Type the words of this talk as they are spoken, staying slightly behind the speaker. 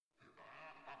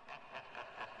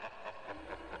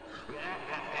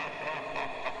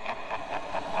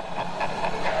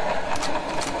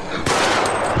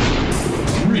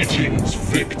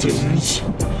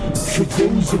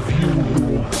those of you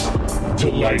who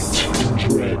delight in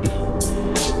dread,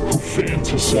 who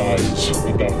fantasize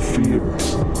about fear,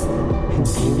 who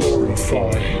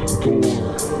glorify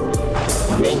gore,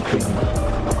 welcome.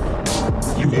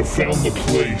 You have found the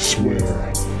place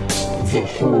where the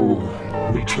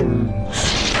horror returns.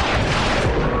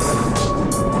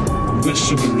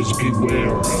 Listeners,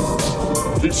 beware.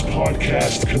 This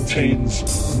podcast contains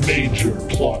major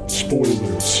plot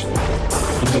spoilers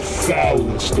and the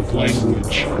foulest of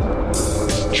language.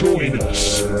 Join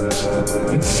us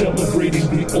in celebrating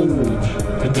the old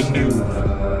and the new,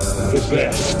 the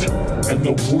best and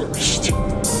the worst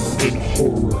in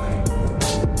horror.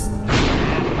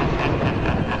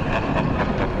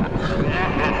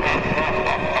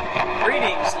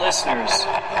 Greetings, listeners.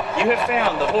 You have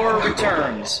found The Horror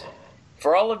Returns.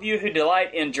 For all of you who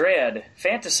delight in dread,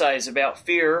 fantasize about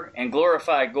fear, and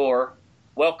glorify gore,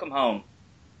 welcome home.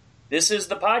 This is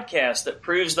the podcast that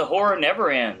proves the horror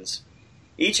never ends.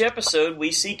 Each episode,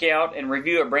 we seek out and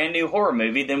review a brand new horror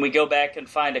movie, then we go back and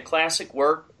find a classic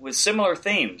work with similar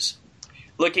themes,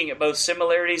 looking at both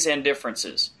similarities and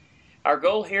differences. Our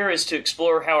goal here is to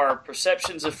explore how our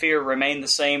perceptions of fear remain the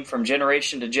same from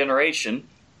generation to generation,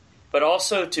 but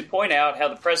also to point out how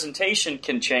the presentation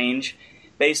can change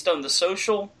based on the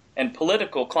social and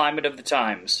political climate of the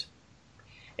times.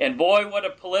 And boy, what a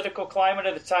political climate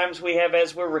of the times we have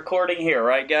as we're recording here,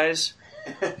 right, guys?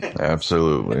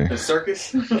 Absolutely. The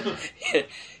circus?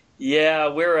 Yeah,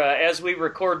 we're as we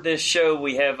record this show,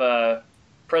 we have a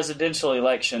presidential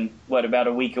election, about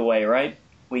a week away, right?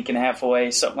 Week and a half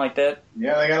away, something like that?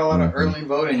 Yeah, they got a lot of early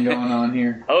voting going on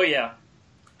here. Oh, yeah.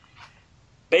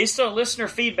 Based on listener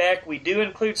feedback, we do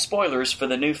include spoilers for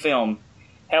the new film.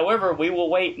 However, we will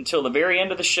wait until the very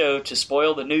end of the show to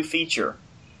spoil the new feature,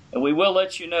 and we will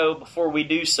let you know before we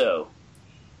do so.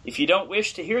 If you don't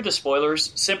wish to hear the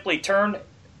spoilers, simply turn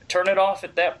it off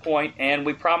at that point, and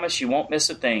we promise you won't miss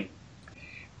a thing.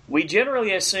 We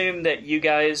generally assume that you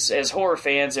guys, as horror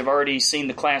fans, have already seen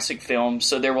the classic film,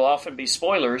 so there will often be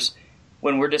spoilers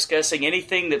when we're discussing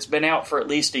anything that's been out for at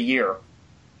least a year.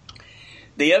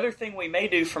 The other thing we may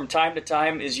do from time to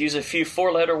time is use a few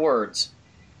four-letter words.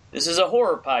 This is a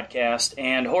horror podcast,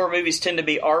 and horror movies tend to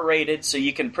be R-rated, so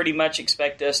you can pretty much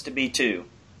expect us to be too.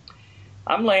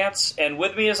 I'm Lance, and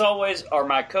with me as always are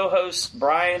my co-hosts,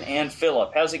 Brian and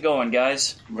Philip. How's it going,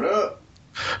 guys? What up?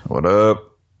 What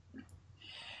up?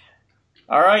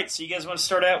 All right, so you guys want to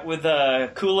start out with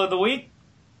Cool of the Week?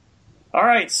 All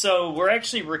right, so we're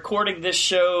actually recording this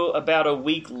show about a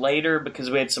week later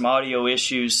because we had some audio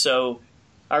issues, so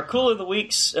our Cool of the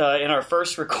Weeks in our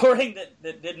first recording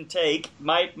that didn't take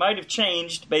might have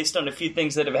changed based on a few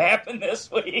things that have happened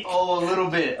this week. Oh, a little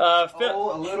bit. A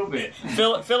little bit.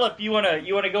 Philip, you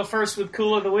wanna go first with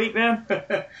Cool of the Week, man?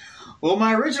 Well,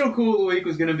 my original Cool of the Week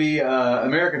was going to be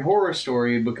American Horror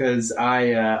Story because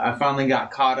I finally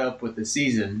got caught up with the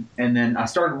season, and then I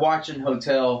started watching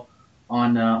Hotel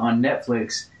on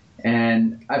Netflix,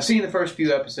 and I've seen the first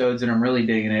few episodes, and I'm really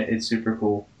digging it. It's super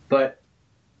cool, but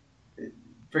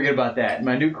forget about that.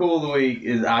 My new Cool of the Week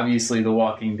is obviously The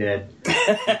Walking Dead.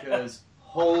 Because,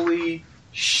 holy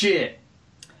shit.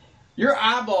 Your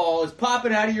eyeball is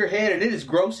popping out of your head and it is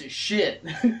gross as shit.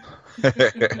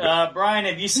 Brian,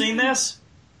 have you seen this?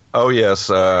 Oh, yes.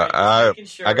 I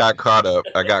got caught up.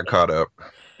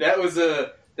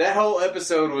 That whole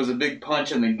episode was a big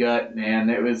punch in the gut, man.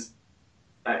 It was...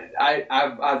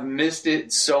 I've missed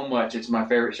it so much. It's my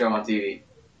favorite show on TV.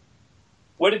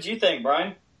 What did you think,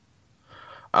 Brian?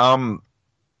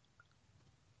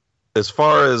 As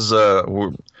far as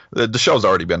the show's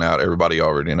already been out, everybody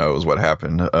already knows what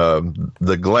happened.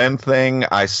 The Glenn thing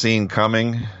I seen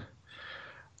coming.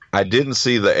 I didn't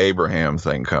see the Abraham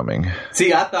thing coming.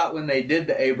 See, I thought when they did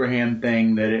the Abraham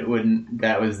thing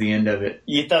that was the end of it.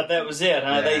 You thought that was it,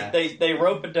 huh? Yeah. They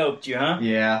rope-a-doped you, huh?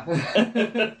 Yeah.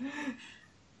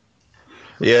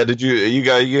 Yeah. Did you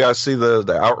guys see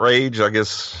the outrage? I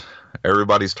guess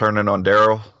everybody's turning on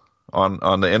Daryl.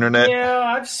 On the internet?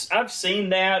 Yeah, I've seen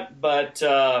that, but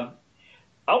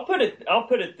I'll put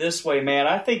it this way, man.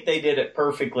 I think they did it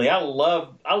perfectly. I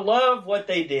love what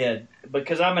they did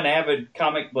because I'm an avid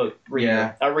comic book reader.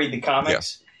 Yeah. I read the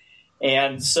comics. Yeah.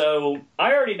 And so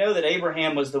I already know that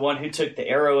Abraham was the one who took the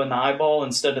arrow in the eyeball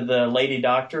instead of the lady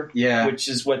doctor, which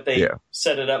is what they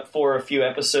set it up for a few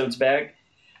episodes back.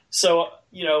 So,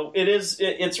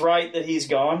 it's right that he's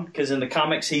gone because in the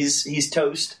comics he's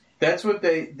toast. That's what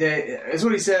that's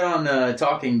what he said on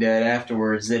Talking Dead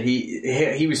afterwards, that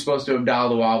he was supposed to have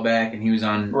dialed a while back and he was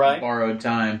on borrowed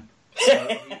time. So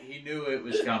he knew it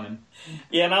was coming.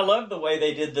 Yeah, and I love the way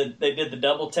they did the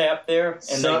double tap there, and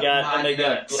Suck they got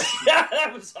nuts.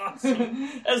 that was awesome.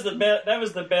 That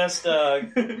was the best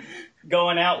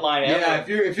going out line ever. Yeah,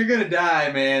 if you're gonna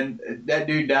die, man, that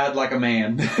dude died like a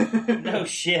man. No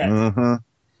shit. Mm-hmm.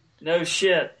 No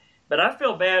shit. But I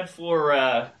feel bad for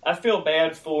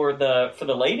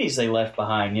the ladies they left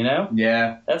behind. You know.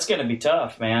 Yeah. That's gonna be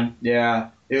tough, man.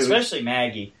 Yeah. Especially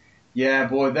Maggie. Yeah,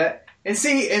 boy, and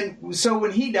so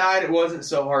when he died, it wasn't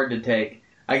so hard to take.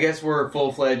 I guess we're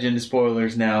full-fledged into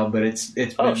spoilers now, but it's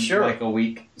been like a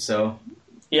week, so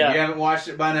yeah. If you haven't watched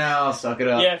it by now, suck it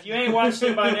up. Yeah, if you ain't watched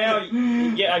it by now,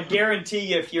 I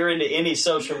guarantee you, if you're into any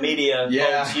social media,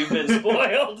 folks, you've been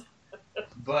spoiled.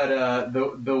 But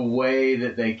the way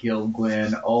that they killed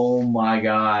Glenn, oh my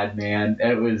god, man,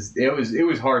 it was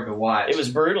hard to watch. It was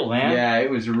brutal, man. Yeah, it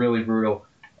was really brutal.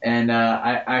 And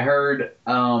I heard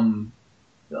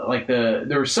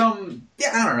there was some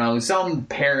some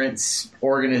parents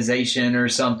organization or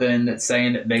something that's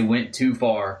saying that they went too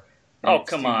far. Oh,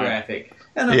 come on. Graphic.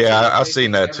 Yeah, I've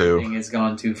seen that too. Everything has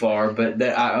gone too far, but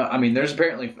I mean, there's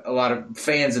apparently a lot of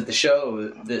fans at the show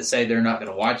that say they're not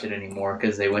going to watch it anymore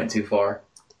because they went too far.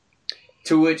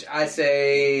 To which I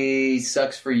say,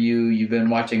 sucks for you. You've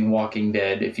been watching Walking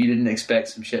Dead. If you didn't expect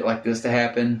some shit like this to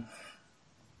happen,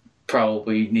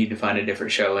 probably need to find a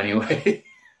different show anyway.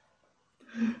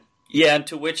 Yeah, and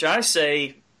to which I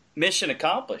say, mission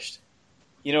accomplished.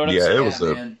 You know what I'm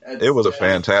saying? It was a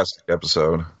fantastic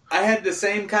episode. I had the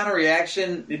same kind of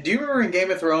reaction. Do you remember in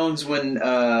Game of Thrones when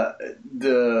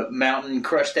the mountain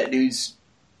crushed that dude's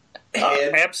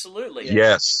head? Absolutely.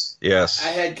 Yes. I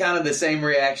had kind of the same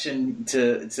reaction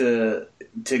to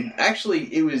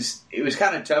actually it was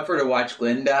kind of tougher to watch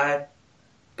Glenn die,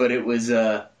 but it was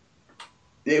that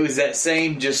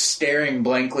same just staring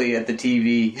blankly at the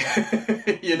TV,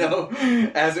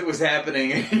 as it was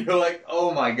happening. And you're like,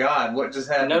 oh my god, what just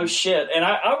happened? No shit. And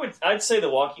I'd say The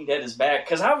Walking Dead is back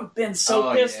because I've been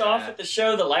so pissed off at the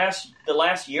show the last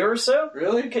year or so.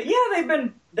 Really? Yeah,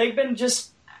 they've been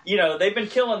just they've been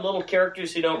killing little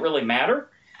characters who don't really matter.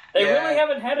 They really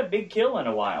haven't had a big kill in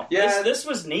a while. Yeah, this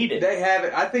was needed. They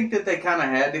haven't. I think that they kind of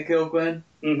had to kill Glenn.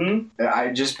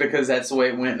 Mm-hmm. Just because that's the way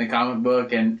it went in the comic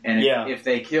book, and if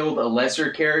they killed a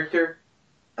lesser character,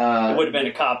 it would have been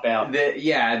a cop out.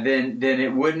 Then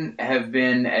it wouldn't have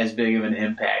been as big of an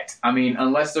impact. I mean,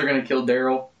 unless they're going to kill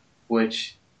Daryl,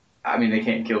 which they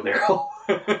can't kill Daryl.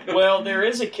 Well, there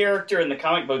is a character in the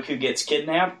comic book who gets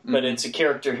kidnapped, but it's a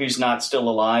character who's not still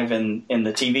alive in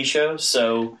the TV show.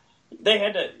 So they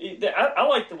had to. I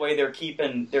like the way they're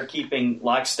keeping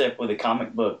lockstep with the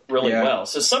comic book really well.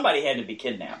 So somebody had to be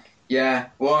kidnapped. Yeah,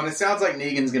 well, and it sounds like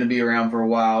Negan's going to be around for a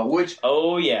while, which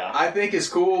I think is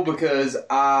cool because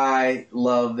I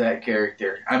love that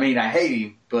character. I mean, I hate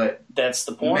him, but that's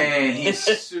the point. Man, he's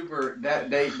super.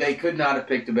 They could not have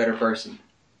picked a better person.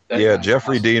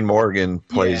 Jeffrey Dean Morgan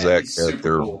plays that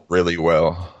character really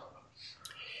well.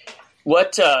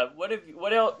 What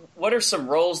are some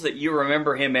roles that you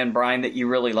remember him in, Brian, that you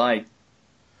really like?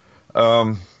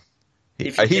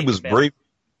 He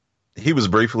was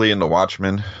briefly in The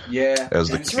Watchmen. Yeah, as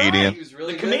the comedian. Right. He was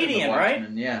really the comedian, right?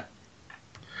 Yeah.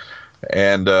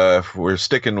 And we're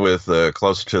sticking with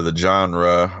closer to the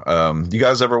genre. You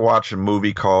guys ever watch a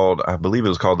movie called, I believe it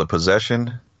was called The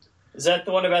Possession? Is that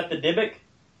the one about the Dybbuk?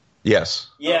 Yes.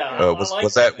 Yeah.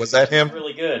 Was that him?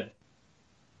 Really good.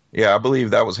 Yeah, I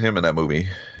believe that was him in that movie.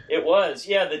 It was.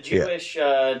 Yeah, the Jewish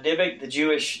Dybbuk, the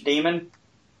Jewish demon.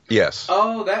 Yes.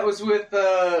 Oh, that was with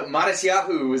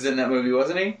Matisyahu was in that movie,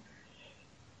 wasn't he?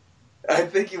 I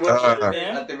think he was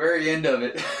at the very end of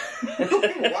it.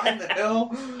 Why in the hell?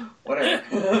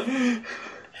 Whatever.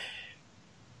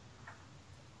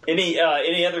 Any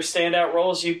other standout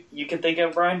roles you can think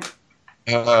of, Brian?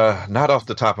 Not off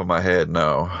the top of my head,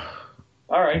 no.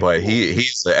 All right. But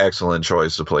he's the excellent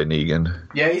choice to play Negan.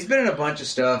 Yeah, he's been in a bunch of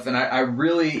stuff, and I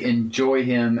really enjoy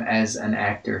him as an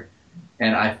actor.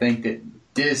 And I think that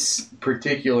this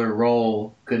particular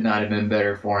role could not have been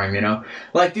better for him,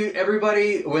 Like, dude,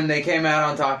 everybody, when they came out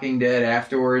on Talking Dead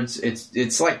afterwards,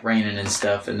 it's like raining and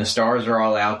stuff, and the stars are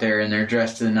all out there, and they're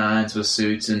dressed to the nines with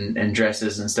suits and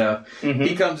dresses and stuff. Mm-hmm.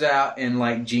 He comes out in,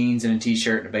 like, jeans and a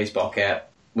t-shirt and a baseball cap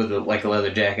with, a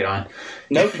leather jacket on.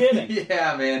 No kidding.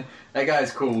 Yeah, man. That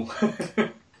guy's cool.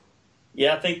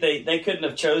 Yeah, I think they couldn't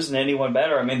have chosen anyone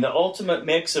better. I mean, the ultimate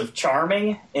mix of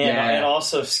charming and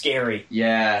also scary.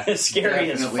 Yeah.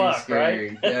 Scary as fuck, scary.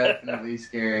 Right? Definitely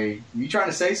scary. You trying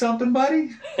to say something,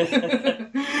 buddy?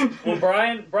 Well,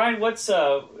 Brian, what's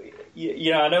I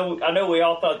know we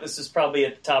all thought this was probably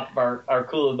at the top of our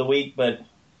cool of the week, but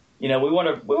we want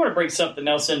to bring something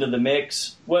else into the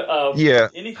mix. What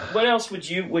else would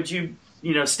you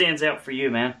stands out for you,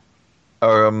 man?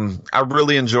 I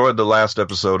really enjoyed the last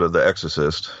episode of The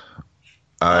Exorcist.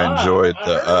 I enjoyed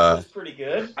that was pretty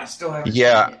good. I still haven't seen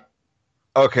it.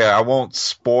 Okay, I won't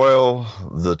spoil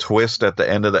the twist at the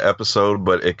end of the episode,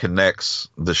 but it connects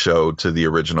the show to the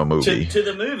original movie. To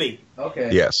the movie.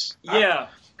 Okay. Yes. Yeah. I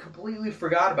completely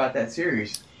forgot about that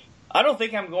series. I don't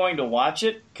think I'm going to watch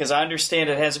it because I understand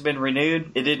it hasn't been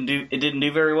renewed. It didn't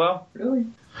do very well. Really?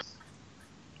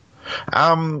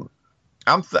 I'm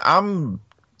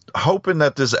hoping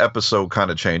that this episode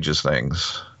kind of changes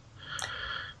things.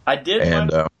 I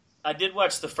did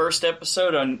watch the first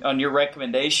episode on your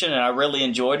recommendation, and I really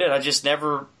enjoyed it. I just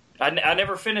never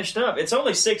finished up. It's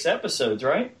only 6 episodes,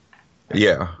 right?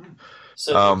 Yeah.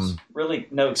 So there's really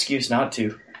no excuse not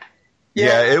to.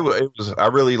 Yeah, it was. I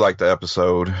really liked the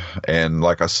episode, and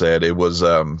like I said, it was.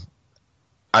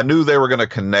 I knew they were going to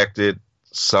connect it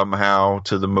somehow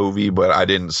to the movie, but I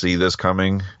didn't see this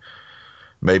coming.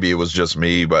 Maybe it was just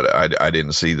me, but I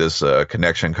didn't see this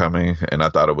connection coming, and I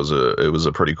thought it was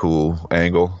a pretty cool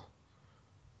angle.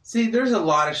 See, there's a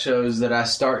lot of shows that I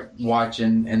start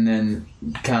watching and then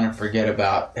kind of forget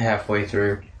about halfway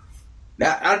through.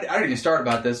 I didn't even start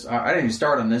about this. I didn't even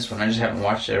start on this one. I just haven't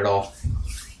watched it at all.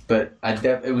 But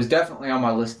it was definitely on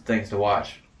my list of things to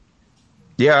watch.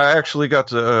 Yeah, I actually got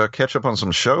to catch up on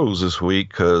some shows this week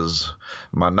because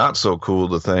my not so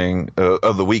cool thing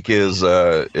of the week is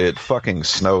it fucking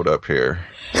snowed up here.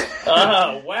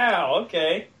 Oh, wow,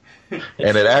 okay.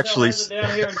 And it actually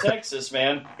down here in Texas,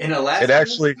 man. In Alaska, it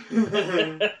actually.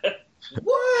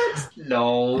 What?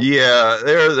 No. Yeah,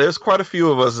 there's quite a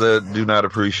few of us that do not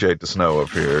appreciate the snow up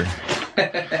here,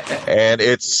 and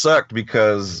it sucked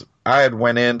because I had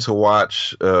went in to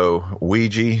watch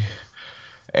Ouija,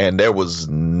 and there was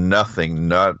nothing,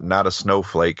 not a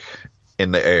snowflake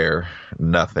in the air,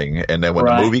 nothing. And then when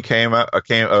the movie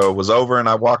was over, and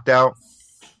I walked out,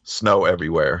 snow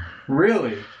everywhere.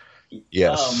 Really?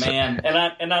 Yes. Oh man,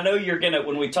 and I know you're gonna,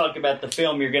 when we talk about the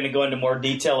film, you're gonna go into more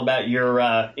detail about your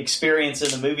experience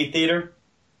in the movie theater.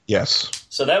 Yes.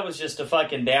 So that was just a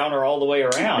fucking downer all the way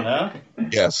around, huh?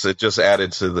 Yes, it just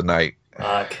added to the night.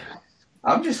 Fuck.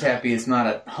 I'm just happy it's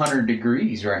not 100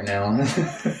 degrees right now. It's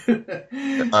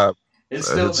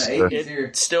still in the 80s here.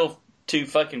 It's still too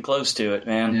fucking close to it,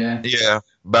 man. Yeah. Yeah.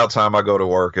 About time I go to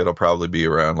work, it'll probably be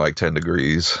around like 10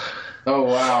 degrees. Oh,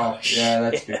 wow. Yeah,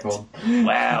 that's good cool.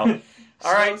 Wow.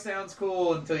 All right. Sounds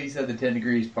cool until you said the 10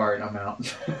 degrees part. I'm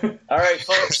out. All right,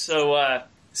 folks.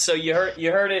 So you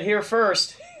heard it here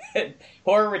first.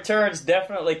 Horror Returns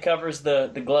definitely covers the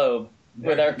globe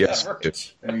with our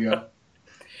coverage. There you go.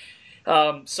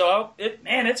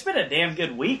 It's been a damn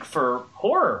good week for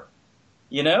horror.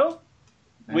 You know,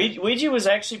 Ouija was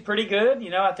actually pretty good.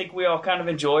 You know, I think we all kind of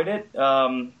enjoyed it.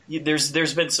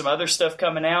 There's been some other stuff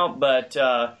coming out, but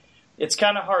it's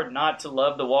kind of hard not to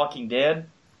love The Walking Dead.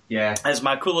 Yeah, as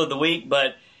my cool of the week.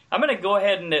 But I'm going to go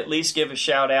ahead and at least give a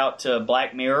shout out to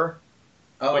Black Mirror,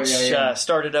 which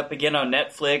started up again on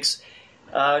Netflix.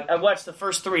 I watched the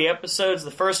first 3 episodes.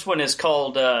 The first one is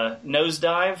called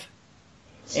Nosedive.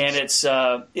 And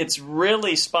it's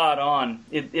really spot on.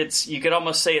 It's you could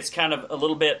almost say it's kind of a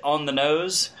little bit on the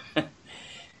nose,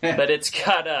 but it's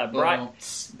got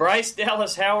Bryce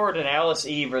Dallas Howard and Alice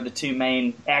Eve are the 2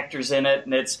 main actors in it,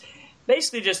 and it's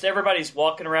basically just everybody's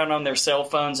walking around on their cell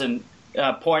phones and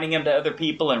pointing them to other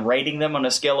people and rating them on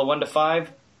a scale of 1 to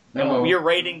 5. And your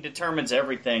rating determines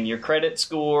everything: your credit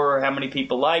score, how many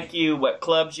people like you, what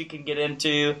clubs you can get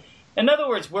into. In other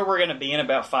words, where we're going to be in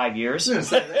about 5 years. That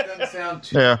doesn't sound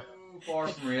too far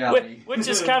from reality. Which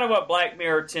is kind of what Black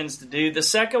Mirror tends to do. The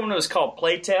second one was called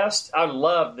Playtest. I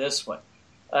love this one.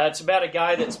 It's about a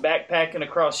guy that's backpacking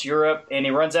across Europe, and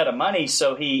he runs out of money,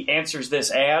 so he answers this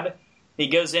ad. He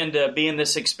goes into being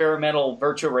this experimental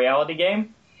virtual reality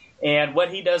game, and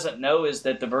what he doesn't know is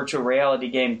that the virtual reality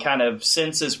game kind of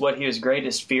senses what his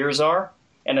greatest fears are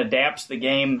and adapts the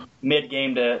game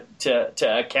mid-game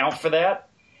to account for that.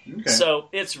 Okay. So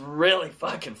it's really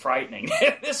fucking frightening.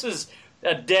 This is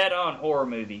a dead-on horror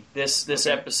movie, this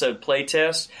episode,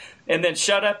 Playtest. And then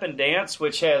Shut Up and Dance,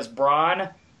 which has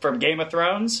Bronn from Game of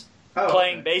Thrones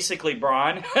playing basically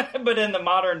Bronn, but in the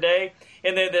modern day.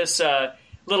 And then this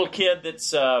little kid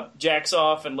that's jacks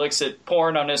off and looks at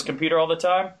porn on his computer all the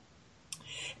time.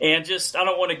 And just, I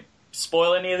don't want to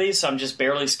spoil any of these, so I'm just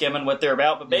barely skimming what they're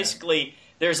about. But basically,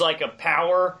 there's like a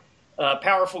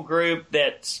powerful group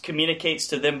that communicates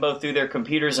to them both through their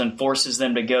computers and forces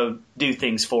them to go do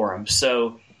things for them.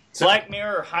 So Black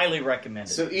Mirror, highly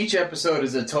recommended. So each episode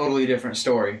is a totally different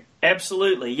story.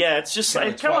 Absolutely, yeah. It's just Kind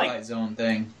like of Twilight Zone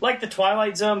thing. Like the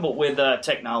Twilight Zone, but with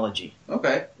technology.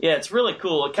 Okay. Yeah, it's really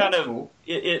cool. It kind That's of cool.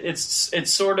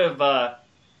 it's sort of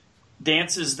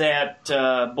dances that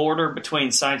border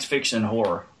between science fiction and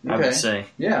horror. I would say.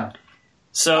 Yeah.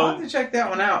 So I'll have to check that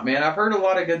one out, man. I've heard a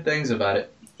lot of good things about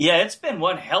it. yeah, it's been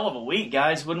one hell of a week,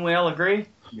 guys. Wouldn't we all agree?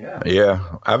 Yeah.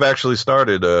 Yeah, I've actually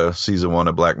started season 1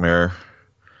 of Black Mirror.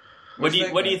 What do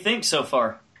you think so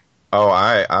far? Oh,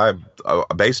 I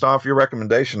based off your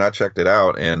recommendation, I checked it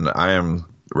out, and I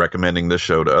am recommending this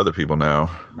show to other people now.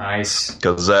 Nice.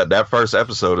 Because that first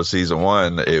episode of season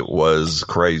 1, it was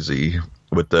crazy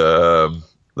with the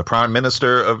Prime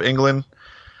Minister of England.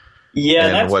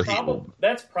 Yeah,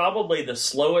 that's probably the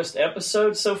slowest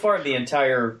episode so far of the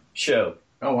entire show.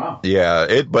 Oh wow. Yeah,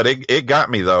 it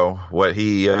got me though. What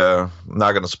he I'm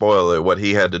not going to spoil it. What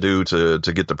he had to do to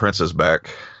get the princess back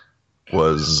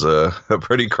was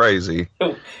pretty crazy.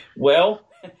 Well,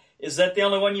 is that the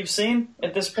only one you've seen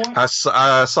at this point? I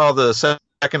saw the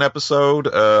second episode,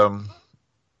 the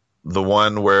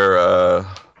one where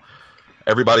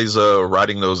everybody's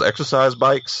riding those exercise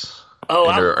bikes. Oh,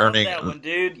 and I they're love that one,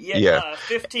 dude. Yeah.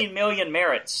 15 million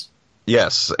merits.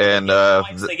 Yes, and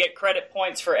they get credit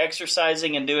points for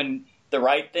exercising and doing the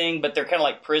right thing, but they're kind of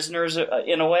like prisoners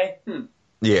in a way.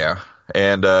 Yeah,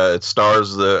 and it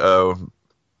stars the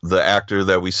actor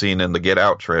that we seen in the Get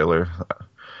Out trailer.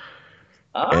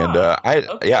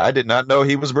 I did not know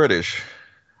he was British.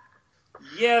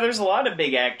 Yeah, there's a lot of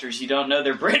big actors you don't know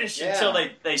they're British until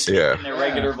they speak in their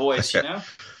regular voice, you know.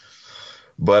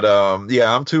 But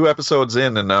I'm 2 episodes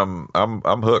in and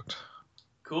I'm hooked.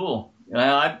 Cool.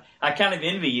 Well, I kind of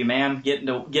envy you, man, getting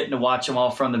to watch them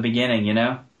all from the beginning, you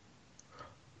know.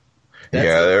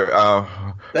 They're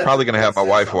probably gonna have my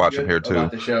wife watching here too.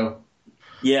 About the show.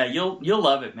 Yeah, you'll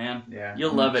love it, man. Yeah,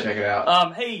 you'll love it. Check it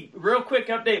out. Hey, real quick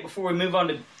update before we move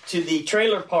on to the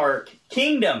trailer park.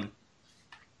 Kingdom.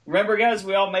 Remember, guys,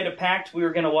 we all made a pact we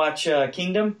were going to watch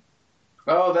Kingdom.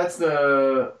 Oh, that's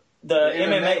the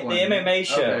MMA one. the MMA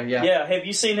show. Okay, yeah. Have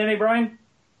you seen any, Brian?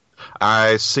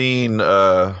 I seen.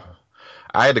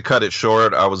 I had to cut it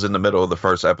short. I was in the middle of the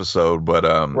first episode, but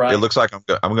it looks like I'm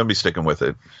going to be sticking with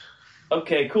it.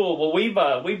 Okay, cool. Well, we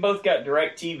both got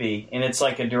DirecTV, and it's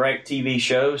like a DirecTV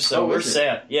show, so we're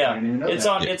set. Yeah, it's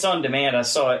on demand. I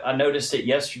saw it. I noticed it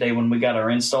yesterday when we got our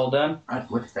install done. I'd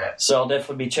look at that. So I'll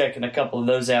definitely be checking a couple of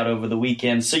those out over the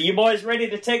weekend. So you boys ready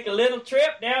to take a little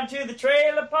trip down to the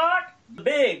trailer park? The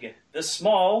big, the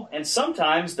small, and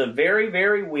sometimes the very,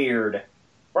 very weird.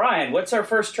 Brian, what's our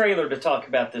first trailer to talk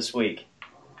about this week?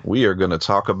 We are going to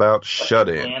talk about Shut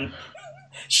In.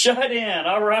 Shut In,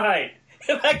 all right.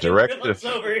 Phillips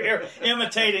over here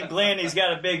imitating Glenn. He's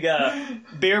got a big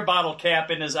beer bottle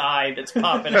cap in his eye that's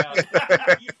popping out.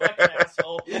 You fucking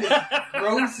asshole.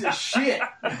 Gross as shit.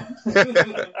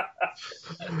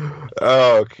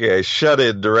 Okay, Shut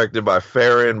In, directed by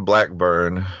Farron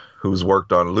Blackburn, who's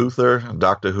worked on Luther,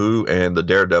 Doctor Who, and the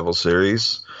Daredevil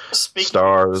series.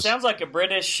 Stars. Sounds like a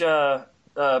British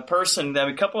person. I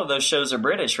mean, a couple of those shows are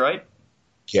British, right?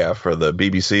 Yeah, for the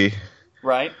BBC.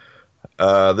 Right.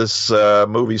 This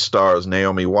movie stars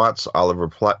Naomi Watts, Oliver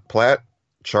Platt,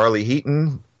 Charlie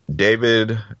Heaton,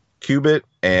 David Cubitt,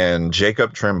 and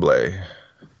Jacob Tremblay.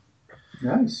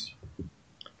 Nice.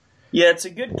 Yeah, it's a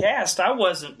good cast. I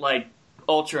wasn't like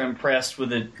ultra impressed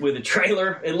with the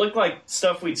trailer. It looked like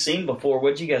stuff we'd seen before.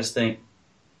 What'd you guys think?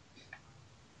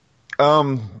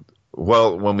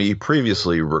 Well, when we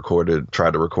previously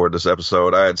tried to record this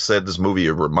episode, I had said this movie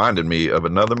reminded me of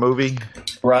another movie.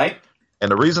 Right. And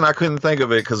the reason I couldn't think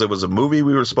of it, because it was a movie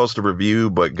we were supposed to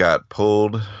review but got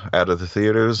pulled out of the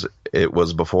theaters, it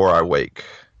was Before I Wake.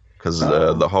 Because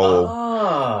the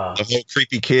whole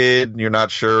creepy kid, you're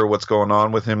not sure what's going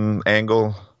on with him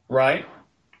angle. Right.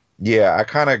 Yeah, I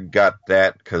kind of got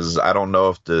that because I don't know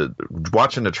if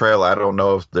watching the trailer, I don't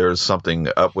know if there's something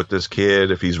up with this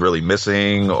kid, if he's really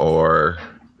missing or...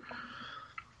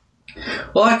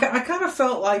 Well, I kind of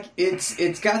felt like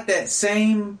it's got that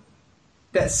same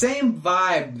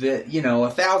vibe that,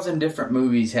 1,000 different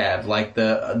movies have, like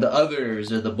the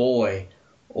Others or The Boy,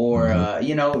 or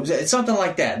something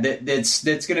like that's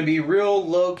going to be real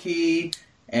low key,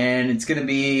 and it's going to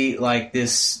be like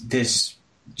this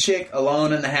chick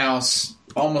alone in the house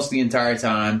almost the entire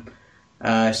time.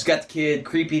 She's got the kid.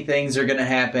 Creepy things are going to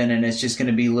happen, and it's just going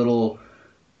to be little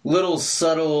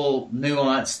subtle,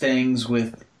 nuanced things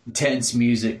with intense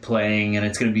music playing, and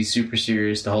it's going to be super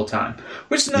serious the whole time,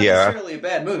 which is not necessarily a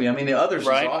bad movie. I mean, The Others is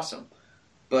awesome,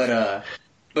 but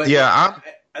yeah,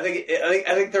 I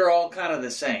think they're all kind of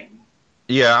the same.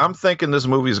 Yeah, I'm thinking this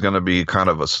movie's going to be kind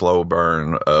of a slow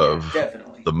burn of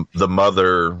definitely the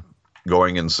mother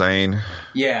going insane.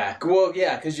 Yeah, well,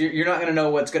 yeah, because you're not going to know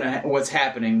what's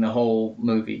happening the whole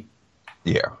movie.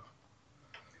 Yeah.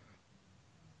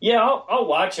 Yeah, I'll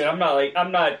watch it.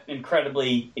 I'm not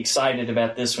incredibly excited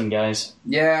about this one, guys.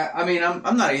 Yeah, I mean,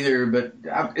 I'm not either, but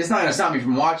it's not going to stop me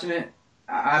from watching it.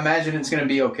 I imagine it's going to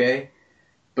be okay,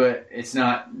 but it's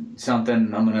not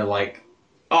something I'm going to like.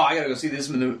 Oh, I got to go see this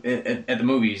at the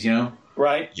movies, you know?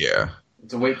 Right. Yeah.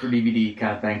 It's a wait for DVD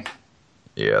kind of thing.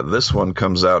 Yeah, this one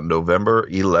comes out November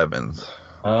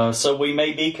 11th. So we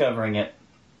may be covering it.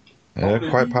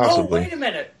 Quite possibly. Oh, wait a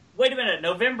minute.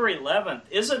 November 11th.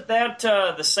 Isn't that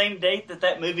the same date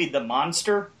that movie The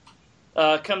Monster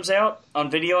comes out on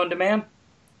video on demand?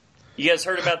 You guys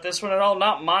heard about this one at all?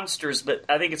 Not Monsters, but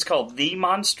I think it's called The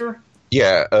Monster.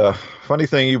 Yeah, funny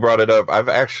thing you brought it up. I've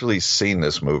actually seen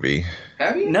this movie.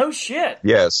 Have you? No shit.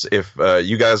 Yes, if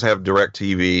you guys have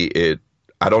DirecTV,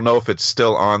 I don't know if it's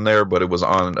still on there, but it was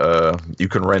on. You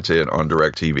can rent it on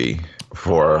DirecTV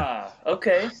for.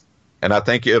 Okay. And I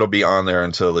think it'll be on there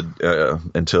until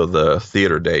the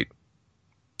theater date.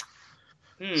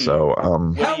 So,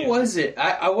 how was it?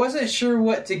 I wasn't sure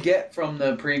what to get from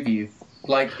the preview.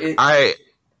 Like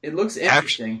it looks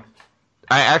interesting.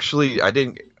 I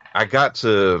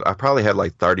probably had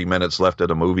like 30 minutes left of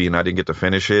the movie and I didn't get to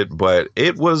finish it, but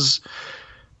it was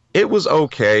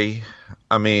okay.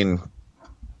 I mean,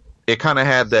 it kind of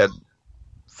had that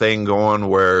thing going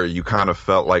where you kind of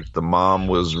felt like the mom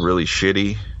was really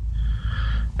shitty,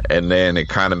 and then it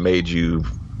kind of made you.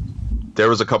 There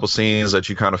was a couple scenes that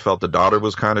you kind of felt the daughter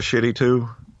was kind of shitty too.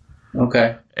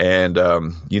 Okay. And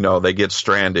they get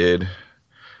stranded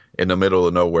in the middle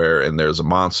of nowhere, and there's a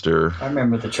monster. I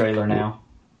remember the trailer now.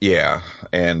 Yeah,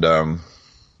 and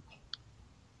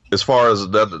as far as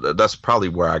that's probably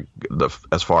where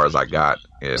as far as I got,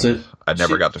 and so I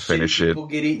never got to finish it. People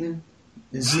get eaten.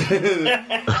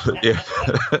 Yeah.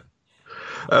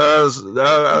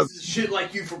 Shit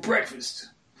like you for breakfast.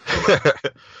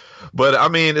 But I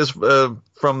mean, it's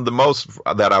from the most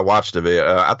that I watched of it,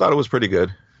 I thought it was pretty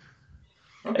good.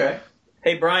 Okay.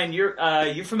 Hey Brian, you're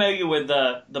familiar with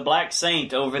the Black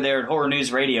Saint over there at Horror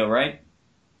News Radio, right?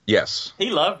 Yes.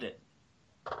 He loved it.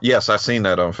 Yes, I seen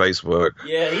that on Facebook.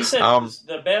 Yeah, he said it was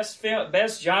the best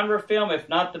genre film, if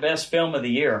not the best film of the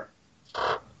year.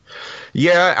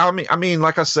 Yeah, I mean,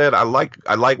 like I said, I like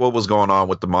what was going on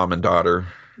with the mom and daughter.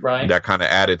 Right. That kind of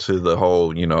added to the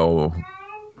whole, to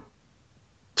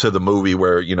the movie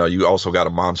where, you also got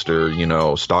a monster,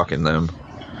 stalking them.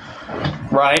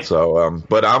 Right. So,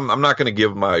 but I'm not going to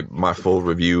give my full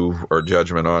review or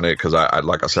judgment on it because I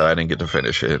like I said, I didn't get to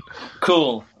finish it.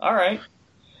 Cool. All right.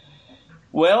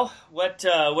 Well, what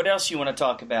else you want to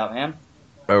talk about, man?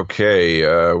 Okay,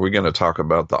 we're going to talk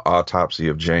about the autopsy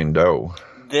of Jane Doe.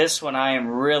 This one I am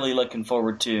really looking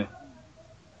forward to.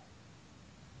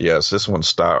 Yes, this one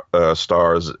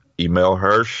stars Emil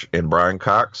Hirsch and Brian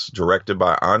Cox, directed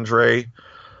by Andre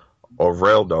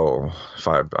Oreldo. If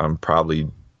I'm probably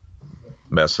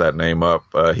messed that name up.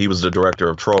 He was the director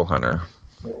of Troll Hunter.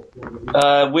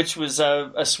 Which was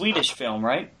a Swedish film,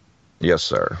 right? Yes,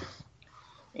 sir.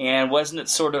 And wasn't it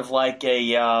sort of like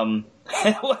a...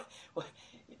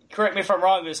 correct me if I'm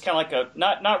wrong, it was kind of like a...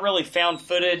 Not really found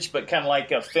footage, but kind of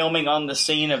like a filming on the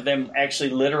scene of them actually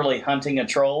literally hunting a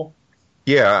troll?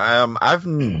 Yeah, I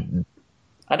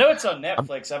know it's on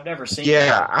Netflix. I've never seen it.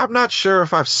 Yeah, I'm not sure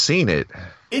if I've seen it.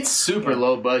 It's super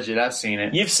low budget. I've seen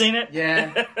it. You've seen it?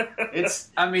 Yeah.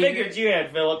 Figured you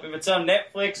had, Philip. If it's on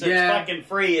Netflix, it's fucking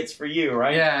free. It's for you,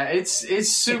 right? Yeah, it's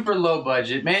super low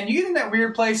budget. Man, you get in that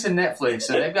weird place in Netflix,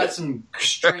 so they've got some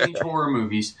strange horror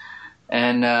movies.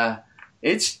 And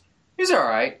it's all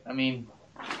right. I mean,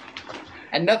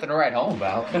 and nothing to write home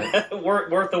about. But.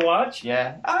 Worth a watch?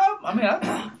 Yeah.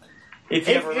 If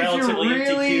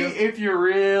you're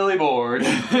really bored,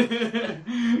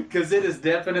 because it is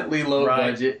definitely low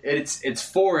budget. It's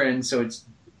foreign, so it's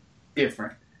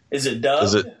different. Is it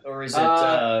dubbed or is it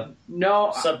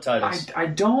no subtitles?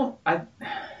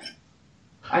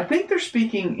 I think they're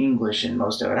speaking English in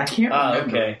most of it. I can't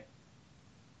remember. Okay.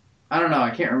 I don't know.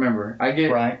 I can't remember. I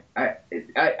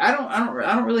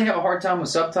don't really have a hard time with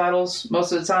subtitles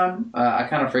most of the time. I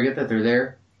kind of forget that they're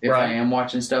there if I am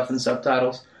watching stuff in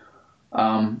subtitles.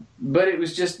 But it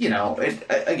was just,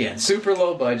 again, super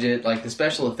low budget. Like, the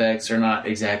special effects are not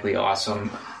exactly awesome.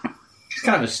 It's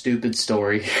kind of a stupid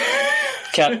story.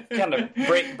 kind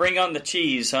of bring on the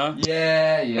cheese, huh?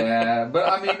 Yeah. But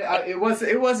I mean,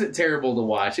 it wasn't terrible to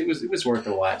watch. It was worth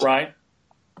a watch. Right.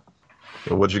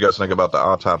 What did you guys think about the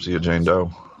autopsy of Jane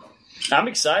Doe? I'm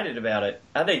excited about it.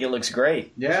 I think it looks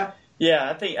great. Yeah.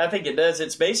 Yeah, I think it does.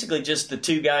 It's basically just the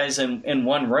two guys in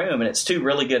one room, and it's two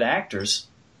really good actors.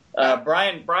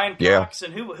 Brian Cox,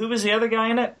 and who was the other guy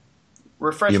in it?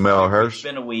 Refresh. Emil Hirsch. It's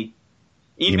been a week.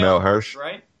 Emil Hirsch,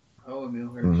 right? Oh, Emil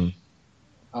Hirsch. Mm-hmm.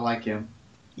 I like him.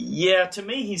 Yeah, to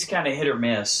me, he's kind of hit or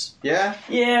miss. Yeah?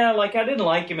 Yeah, like I didn't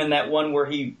like him in that one where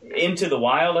he Into the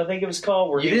Wild, I think it was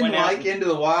called. Where you he didn't went out like Into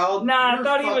the Wild? Nah, You're I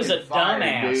thought he was a fired,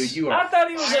 dumbass. Dude. I thought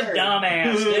he was fired. a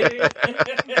dumbass, dude.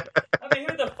 I mean,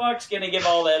 who the fuck's gonna give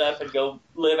all that up and go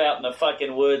live out in the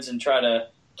fucking woods and try to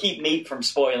keep meat from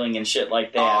spoiling and shit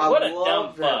like that? What a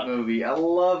dumb fuck. Movie. I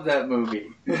love that movie.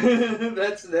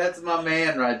 that's my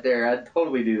man right there. I'd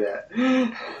totally do that.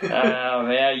 Oh,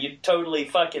 man, you'd totally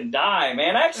fucking die,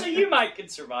 man. Actually, you might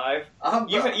could survive.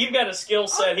 You've got a skill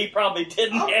set he probably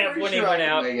didn't have when he went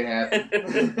out. Make it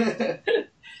happen.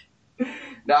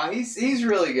 Nah, he's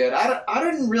really good. I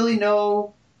didn't really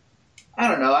know. I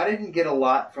don't know. I didn't get a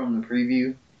lot from the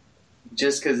preview,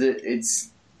 just because it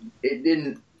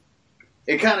didn't.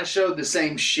 It kind of showed the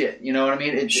same shit. You know what I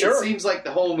mean? It seems like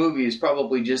the whole movie is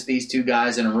probably just these two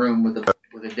guys in a room with a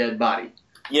dead body.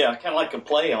 Yeah, kind of like a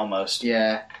play almost.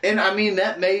 Yeah, and I mean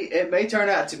it may turn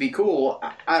out to be cool.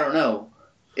 I don't know.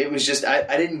 It was just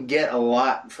I didn't get a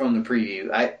lot from the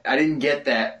preview. I didn't get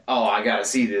that. Oh, I got to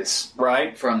see this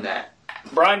right from that.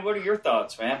 Brian, what are your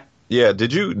thoughts, man? Yeah,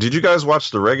 did you guys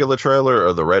watch the regular trailer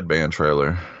or the Red Band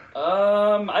trailer?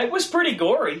 It was pretty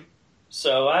gory,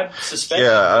 so I suspect it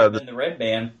would have been the Red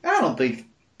Band. I don't think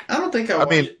I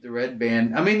watched the Red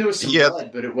Band. I mean, there was some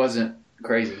blood, but it wasn't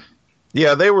crazy.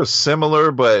 Yeah, they were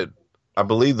similar, but I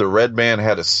believe the Red Band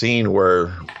had a scene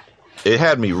where it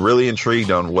had me really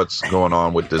intrigued on what's going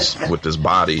on with this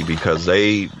body, because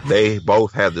they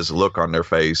both had this look on their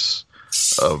face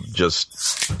of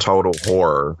just total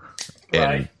horror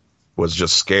and was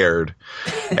just scared.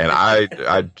 And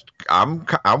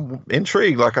I'm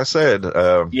intrigued. Like I said,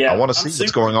 I want to see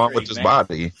what's going on with this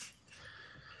body.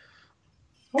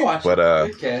 Oh,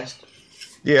 good cast.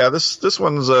 Yeah, this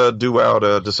one's due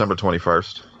out December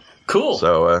 21st. Cool.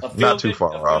 So not too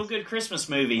far off. A real good Christmas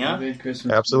movie, huh?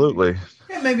 Absolutely.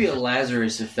 Yeah, maybe a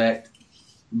Lazarus Effect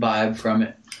vibe from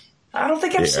it. I don't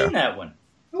think I've seen that one.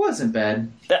 It wasn't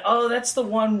bad. That's the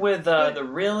one with the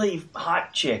really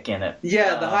hot chick in it.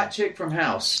 Yeah, the hot chick from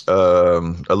House.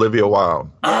 Olivia Wilde.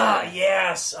 Ah,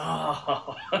 yes.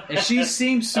 Oh. And she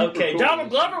seems super cool. Donald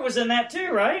Glover was in that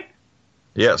too, right?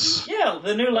 Yes. Yeah,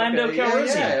 the new Lando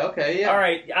Calrissian. Yeah. All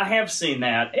right, I have seen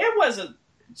that. It wasn't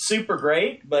super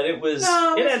great, but it was.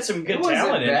 It had some good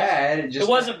talent in it. It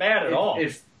wasn't bad at all.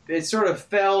 It sort of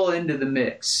fell into the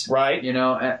mix, right? You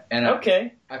know, and I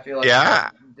feel like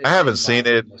I haven't seen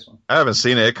it.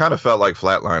 It kind of felt like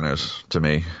Flatliners to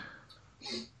me.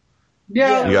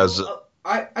 Yeah, you guys.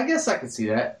 I guess I could see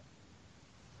that.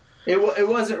 It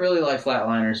wasn't really like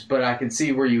Flatliners, but I could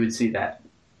see where you would see that.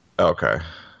 Okay.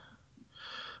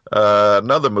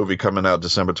 Another movie coming out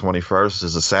December 21st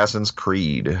is Assassin's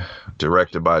Creed,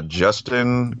 directed by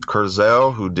Justin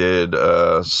Kurzel, who did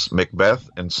Macbeth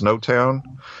and Snowtown.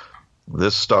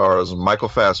 This stars Michael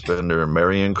Fassbender,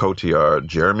 Marion Cotillard,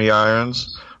 Jeremy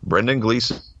Irons, Brendan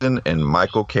Gleeson, and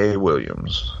Michael K.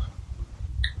 Williams.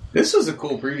 This was a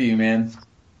cool preview, man.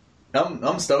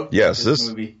 I'm stoked. Yes, this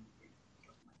movie.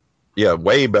 Yeah,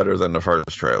 way better than the first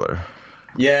trailer.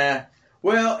 Yeah.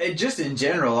 Well, just in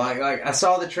general, I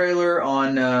saw the trailer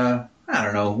on I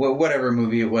don't know whatever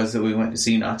movie it was that we went to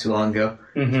see not too long ago,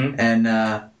 and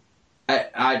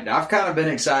I've kind of been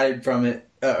excited from it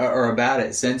or about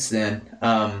it since then.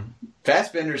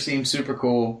 Fassbender seems super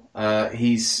cool.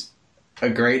 He's a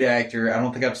great actor. I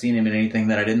don't think I've seen him in anything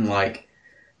that I didn't like,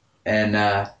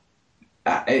 and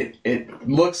it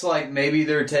looks like maybe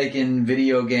they're taking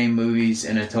video game movies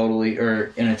in a totally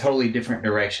different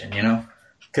direction. You know,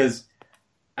 because.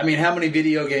 I mean, how many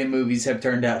video game movies have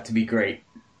turned out to be great?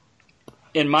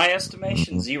 In my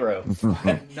estimation, 0.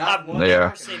 I've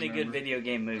never seen a good video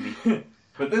game movie.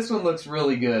 But this one looks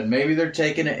really good. Maybe they're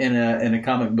taking it in a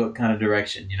comic book kind of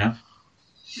direction, you know?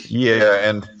 Yeah,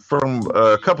 and from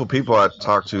a couple people I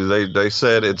talked to, they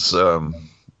said it's not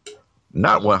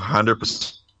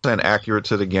 100% accurate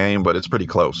to the game, but it's pretty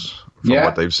close from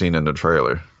what they've seen in the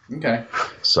trailer. Okay.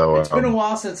 So it's been a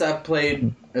while since I've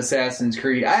played Assassin's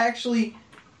Creed.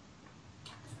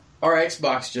 Our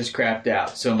Xbox just crapped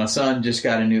out, so my son just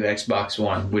got a new Xbox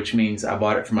One, which means I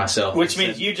bought it for myself. Which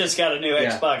means you just got a new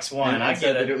Xbox One. And I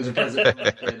get it. It was a present for my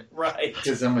kid. Right.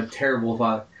 Because I'm a terrible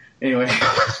father. Anyway.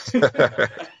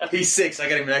 He's 6. I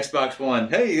got him an Xbox One.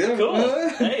 Hey. Cool.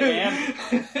 Hey,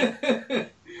 man.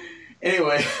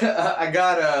 Anyway, I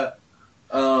got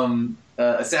a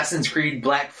Assassin's Creed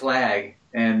Black Flag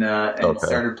and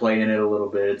started playing it a little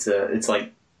bit. It's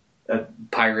like a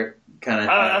pirate kind of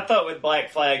thing. I thought with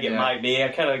Black Flag it might be. I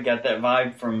kind of got that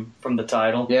vibe from the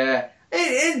title. Yeah.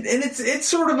 And it's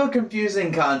sort of a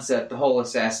confusing concept, the whole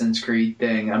Assassin's Creed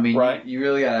thing. I mean, you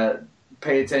really gotta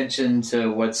pay attention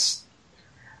to what's...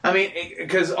 I mean,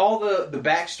 because all the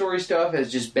backstory stuff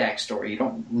is just backstory. You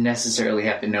don't necessarily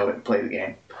have to know it to play the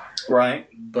game. Right.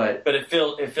 But it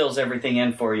fills everything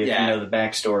in for you if you know the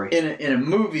backstory. In a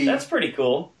movie... That's pretty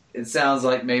cool. It sounds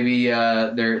like maybe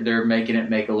they're making it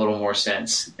make a little more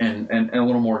sense and a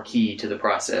little more key to the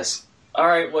process. All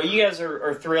right, well, you guys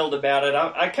are thrilled about it.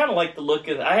 I kind of like the look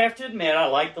of... I have to admit, I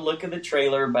like the look of the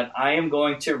trailer, but I am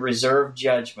going to reserve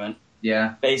judgment.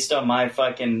 Yeah. Based on my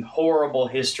fucking horrible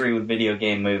history with video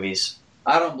game movies.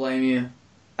 I don't blame you.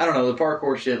 I don't know, the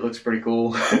parkour shit looks pretty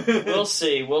cool. We'll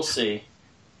see.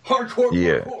 Hardcore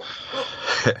yeah.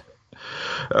 parkour.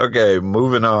 Okay,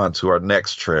 moving on to our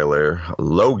next trailer,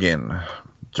 Logan,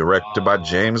 directed by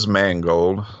James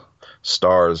Mangold,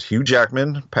 stars Hugh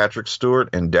Jackman, Patrick Stewart,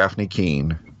 and Daphne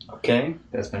Keane. Okay.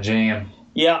 That's my jam.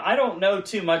 Yeah, I don't know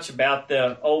too much about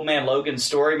the Old Man Logan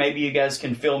story. Maybe you guys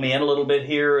can fill me in a little bit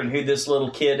here and who this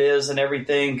little kid is and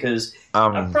everything, because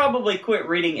I probably quit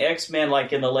reading X-Men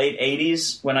like in the late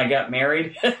 80s when I got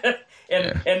married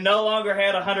and no longer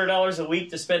had $100 a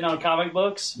week to spend on comic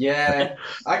books. Yeah,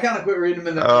 I kind of quit reading them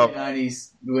in the early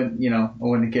 90s when, I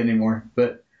wasn't a kid anymore.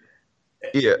 But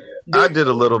yeah, I did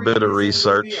a little bit of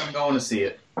research. Movie, I'm going to see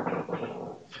it.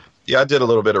 Yeah, I did a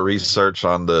little bit of research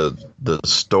on the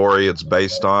story it's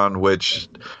based on, which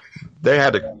they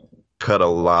had to cut a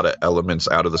lot of elements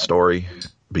out of the story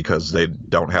because they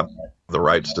don't have the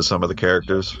rights to some of the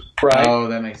characters. Right. Oh,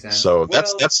 that makes sense. So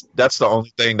that's the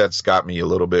only thing that's got me a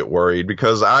little bit worried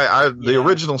because the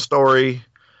original story,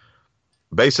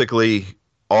 basically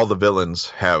all the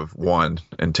villains have won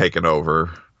and taken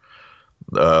over.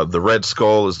 The Red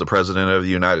Skull is the president of the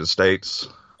United States.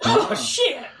 Oh,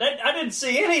 shit. I didn't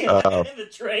see any of that in the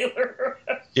trailer.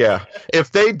 Yeah.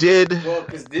 If they did... Well,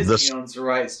 because Disney owns the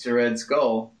rights to Red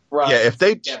Skull. Right. Yeah, if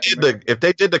they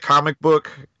did the comic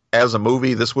book as a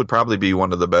movie, this would probably be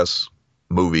one of the best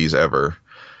movies ever.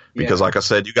 Because, like I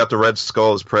said, you got the Red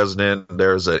Skull as president.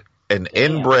 There's an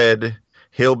inbred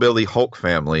hillbilly Hulk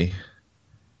family.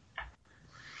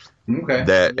 Okay.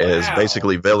 That is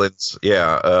basically villains.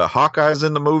 Yeah. Hawkeye's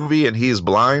in the movie, and he's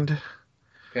blind.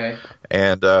 Okay.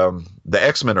 And the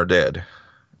X-Men are dead.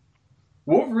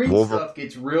 Wolverine stuff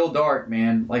gets real dark,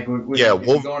 man. Like, when you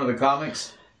go into the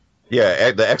comics.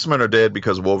 Yeah, the X-Men are dead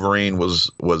because Wolverine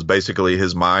was basically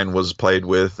his mind was played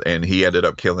with, and he ended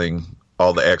up killing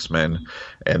all the X-Men,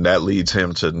 and that leads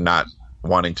him to not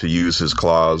wanting to use his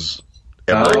claws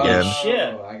ever again. Oh,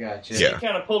 shit. I got you. Yeah. He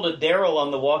kind of pulled a Daryl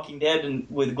on The Walking Dead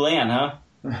with Glenn, huh?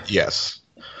 Yes.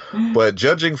 But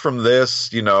judging from this,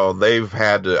 they've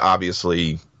had to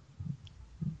obviously,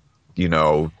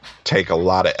 take a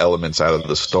lot of elements out of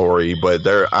the story. But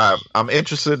I'm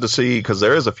interested to see because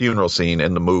there is a funeral scene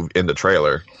in the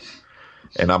trailer,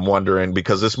 and I'm wondering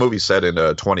because this movie's set in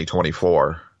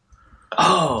 2024.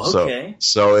 Oh, okay.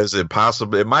 So is it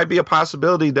possible? It might be a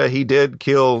possibility that he did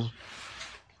kill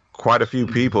quite a few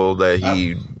people that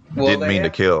he didn't mean to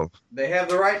kill. They have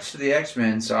the rights to the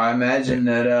X-Men, so I imagine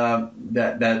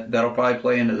that'll probably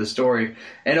play into the story.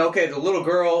 And the little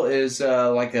girl is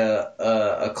like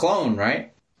a clone,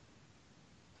 right?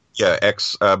 Yeah,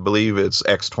 I believe it's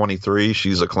X-23.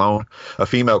 She's a clone, a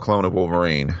female clone of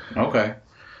Wolverine. Okay.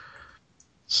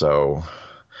 So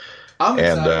I'm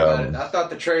excited about it. I thought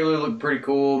the trailer looked pretty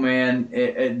cool, man.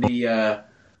 The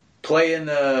playing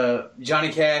the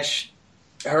Johnny Cash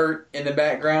hurt in the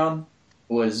background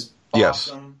was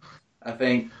awesome. Yes. I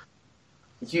think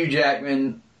Hugh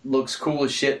Jackman looks cool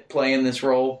as shit playing this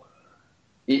role.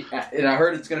 And I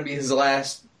heard it's going to be his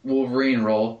last Wolverine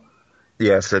role.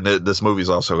 Yes, and this movie's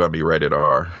also going to be rated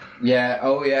R. Yeah,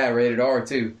 rated R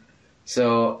too.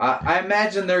 So I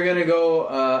imagine they're going to go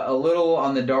a little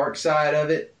on the dark side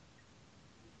of it.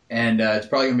 And it's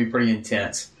probably going to be pretty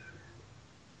intense.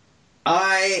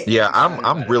 I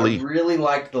really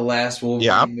liked the last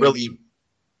Wolverine movie.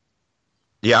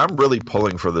 I'm really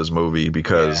pulling for this movie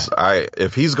because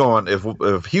if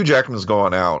Hugh Jackman's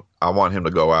going out, I want him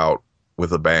to go out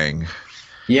with a bang.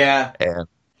 Yeah. And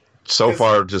so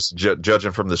far, just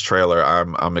judging from this trailer,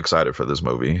 I'm excited for this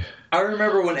movie. I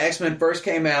remember when X-Men first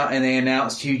came out and they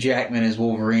announced Hugh Jackman as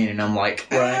Wolverine, and I'm like,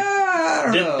 I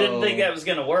don't know. Didn't think that was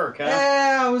going to work, huh?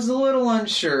 Yeah, I was a little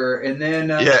unsure, and then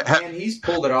man, he's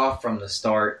pulled it off from the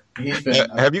start. He's been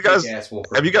have you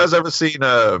guys ever seen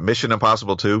Mission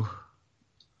Impossible 2?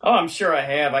 Oh, I'm sure I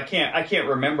have. I can't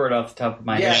remember it off the top of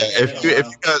my head.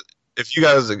 If you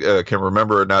guys can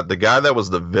remember or not, the guy that was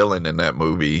the villain in that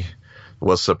movie,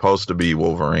 was supposed to be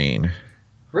Wolverine.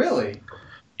 Really?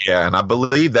 Yeah, and I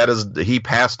believe he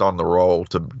passed on the role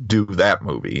to do that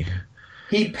movie.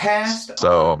 He passed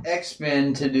on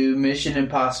X-Men to do Mission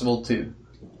Impossible 2.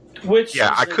 Which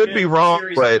I could be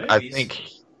wrong, but I think...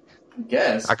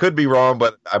 Yes. I could be wrong,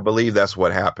 but I believe that's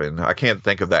what happened. I can't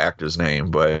think of the actor's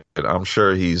name, but I'm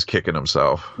sure he's kicking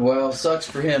himself. Well, sucks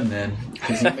for him then,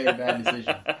 because he made a bad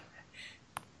decision.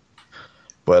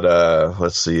 But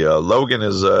let's see. Logan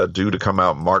is due to come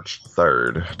out March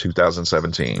 3rd,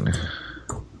 2017.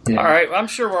 Yeah. All right, I'm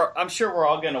sure we're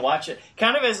all going to watch it.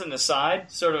 Kind of as an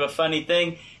aside, sort of a funny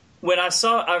thing. When I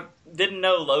didn't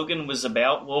know Logan was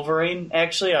about Wolverine.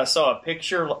 Actually, I saw a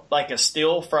picture, like a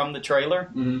still from the trailer,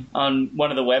 on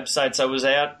one of the websites I was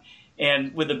at,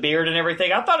 and with a beard and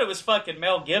everything. I thought it was fucking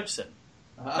Mel Gibson.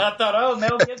 And I thought, oh,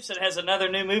 Mel Gibson has another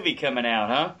new movie coming out,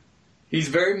 huh? He's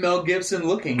very Mel Gibson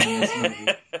looking in this movie.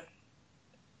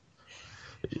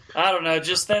 I don't know.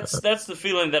 Just that's the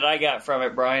feeling that I got from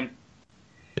it, Brian.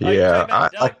 Yeah,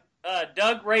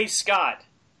 Doug Ray Scott.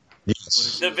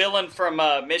 Yes. The villain from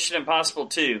Mission Impossible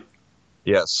 2.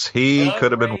 Yes, he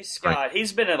could have been. Scott.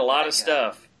 He's been in a lot of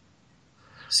stuff.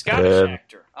 Scottish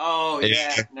actor. Oh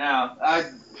yeah. Now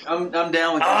I'm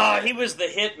down with that. Oh, he was the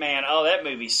Hitman. Oh, that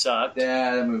movie sucked.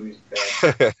 Yeah, that movie's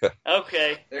bad.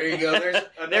 Okay. There you go. There's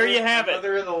there you have it.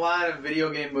 Another in the line of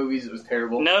video game movies that was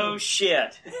terrible. No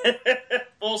shit.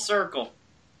 Full circle.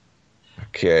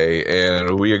 Okay,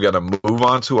 and we are going to move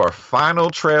on to our final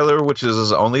trailer, which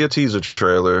is only a teaser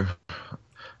trailer.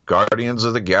 Guardians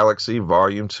of the Galaxy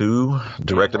Volume 2,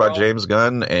 directed by James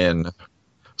Gunn and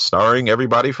starring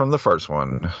everybody from the first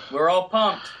one. We're all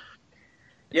pumped.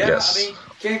 Yeah, yes. I mean,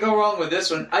 can't go wrong with this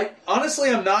one.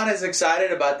 I'm not as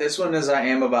excited about this one as I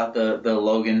am about the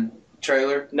Logan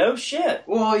trailer. No shit.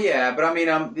 Well, yeah, but I mean,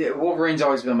 Wolverine's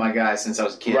always been my guy since I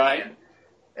was a kid. Right.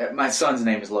 And my son's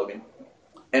name is Logan.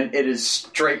 And it is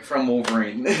straight from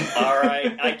Wolverine. All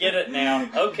right, I get it now.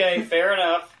 Okay, fair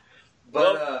enough.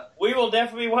 But we will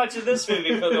definitely be watching this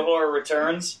movie for the horror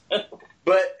returns.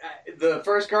 But the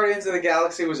first Guardians of the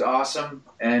Galaxy was awesome,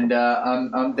 and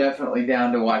I'm definitely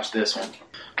down to watch this one.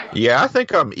 Yeah, I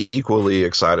think I'm equally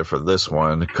excited for this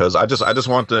one because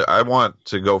I want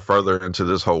to go further into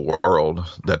this whole world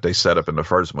that they set up in the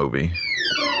first movie.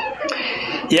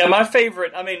 Yeah, my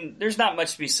favorite. I mean, there's not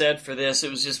much to be said for this. It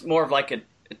was just more of like a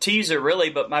teaser, really.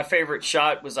 But my favorite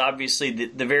shot was obviously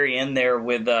the very end there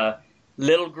with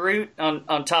Little Groot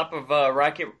on top of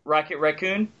Rocket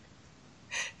Raccoon.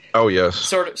 Oh yes,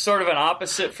 sort of an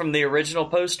opposite from the original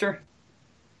poster.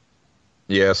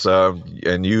 Yes,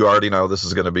 and you already know this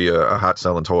is going to be a hot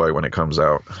selling toy when it comes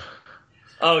out.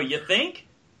 Oh, you think?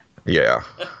 Yeah,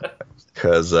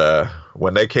 because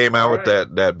when they came out with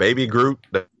that baby Groot,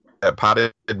 that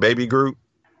potted baby Groot,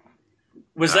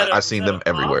 was that? I seen them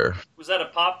everywhere. Was that a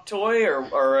pop toy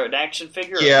or an action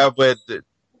figure? Yeah, but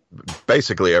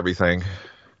basically everything.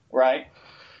 Right.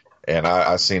 And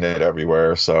I seen it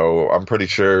everywhere, so I'm pretty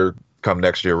sure come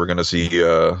next year we're going to see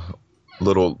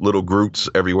little Groots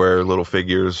everywhere, little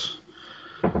figures.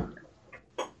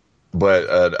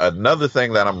 But another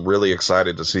thing that I'm really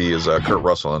excited to see is Kurt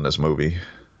Russell in this movie.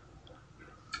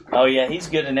 Oh yeah, he's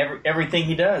good in everything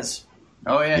he does.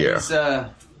 Oh yeah.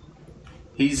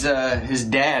 He's his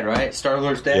dad, right?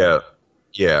 Star-Lord's dad.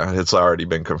 Yeah, it's already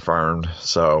been confirmed.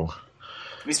 So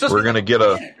we're gonna get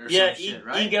right?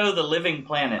 Ego, the living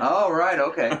planet. Oh right,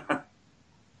 okay.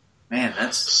 Man,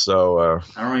 that's so.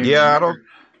 I don't even remember.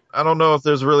 I don't know if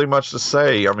there's really much to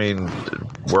say. I mean,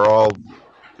 we're all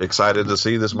excited to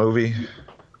see this movie.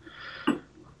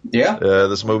 Yeah.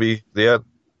 This movie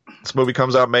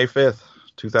comes out May 5th,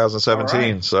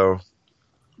 2017. Right. So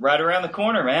right around the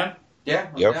corner, man. Yeah,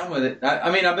 I'm down with it.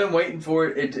 I mean, I've been waiting for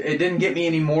it. It didn't get me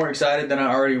any more excited than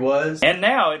I already was. And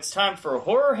now it's time for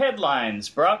Horror Headlines,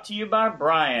 brought to you by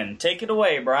Brian. Take it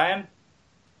away, Brian.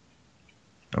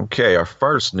 Okay, our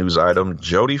first news item,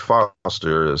 Jodie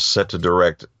Foster is set to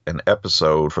direct an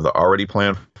episode for the already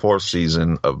planned 4th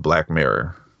season of Black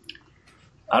Mirror.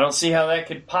 I don't see how that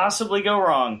could possibly go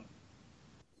wrong.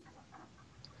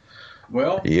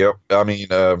 Well, yep. I mean,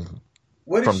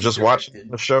 from just watching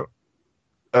the show,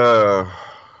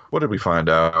 what did we find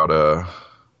out?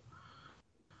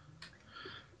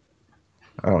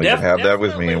 I don't even have that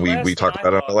with me, and we talked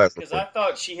about it on the last because I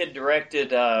thought she had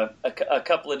directed a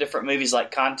couple of different movies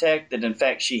like Contact that, in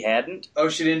fact, she hadn't. Oh,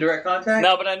 she didn't direct Contact?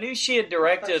 No, but I knew she had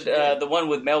directed the one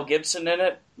with Mel Gibson in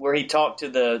it, where he talked to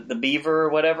the beaver or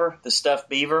whatever, the stuffed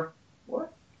beaver.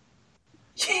 What?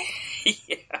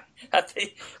 Yeah. I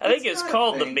think it's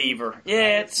called The Beaver.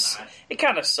 Yeah, it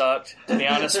kind of sucked, to be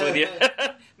honest with you.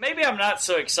 Maybe I'm not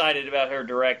so excited about her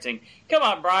directing. Come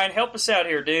on, Brian, help us out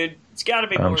here, dude. It's got to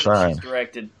be more than she's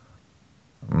directed.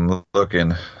 I'm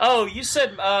looking. Oh, you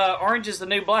said Orange is the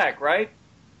New Black, right?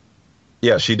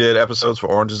 Yeah, she did episodes for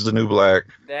Orange is the New Black.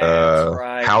 That's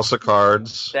right. House of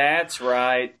Cards. That's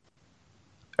right.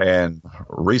 And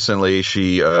recently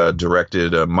she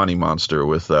directed Money Monster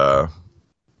with... oh,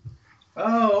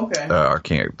 okay. I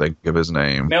can't think of his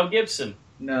name. Mel Gibson.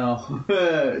 No.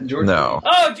 George no. Clooney.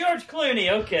 Oh, George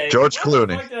Clooney, okay. George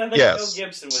Clooney. Yes. Mel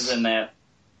Gibson was in that.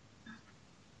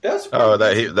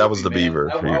 That was the Beaver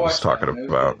he was talking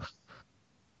about.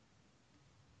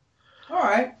 All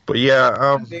right. But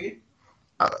yeah,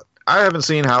 I haven't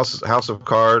seen House of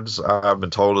Cards. I've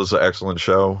been told it's an excellent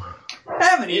show. I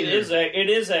haven't either. It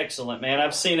is excellent, man.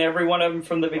 I've seen every one of them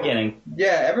from the beginning.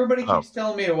 Yeah, everybody keeps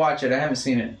telling me to watch it. I haven't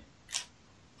seen it.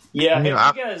 Yeah,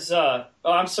 have you guys...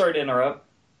 I'm sorry to interrupt.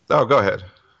 Oh, go ahead.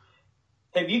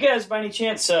 Have you guys, by any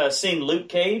chance, seen Luke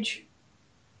Cage?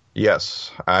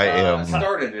 Yes, I am. I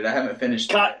started it. I haven't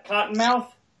finished it. Cottonmouth?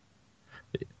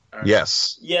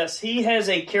 Yes. Yes, he has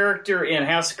a character in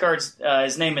House of Cards.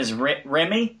 His name is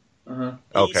Remy. Uh-huh.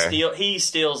 Okay. He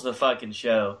steals the fucking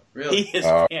show. Really? He is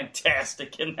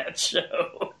fantastic in that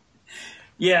show.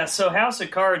 Yeah, so House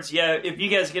of Cards, yeah, if you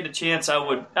guys get a chance, I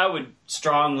would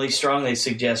strongly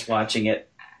suggest watching it.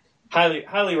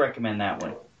 Highly recommend that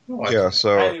one. Yeah,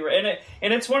 so and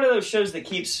it's one of those shows that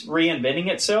keeps reinventing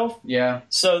itself. Yeah.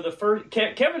 So the first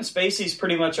Kevin Spacey's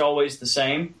pretty much always the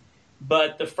same,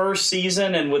 but the first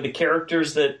season and with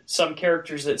some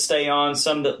characters that stay on,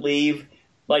 some that leave.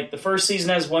 Like the first season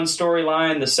has one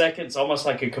storyline, the second's almost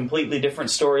like a completely different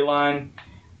storyline.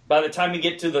 By the time you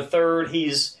get to the third,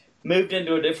 he's moved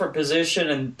into a different position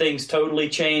and things totally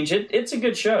change. It's a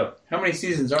good show. How many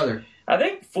seasons are there? I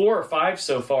think 4 or 5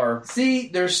 so far. See,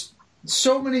 there's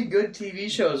so many good TV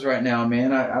shows right now,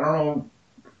 man. I don't know.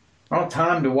 I don't have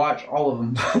time to watch all of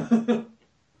them.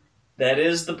 That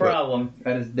is the problem.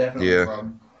 That is definitely the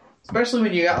problem. Especially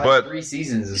when you got 3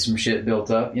 seasons of some shit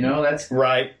built up. You know, that's...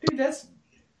 Right. Dude, that's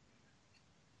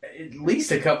at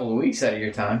least a couple of weeks out of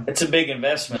your time. It's a big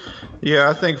investment. Yeah,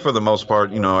 I think for the most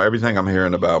part, everything I'm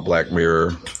hearing about Black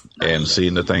Mirror and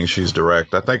seeing the things she's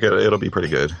direct, I think it'll be pretty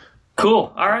good.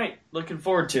 Cool. All right. Looking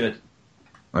forward to it.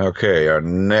 Okay, our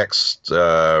next,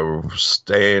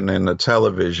 staying in the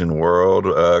television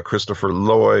world, Christopher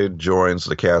Lloyd joins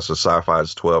the cast of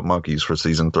Sci-Fi's 12 Monkeys for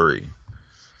season 3.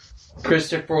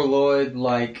 Christopher Lloyd,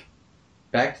 like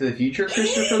Back to the Future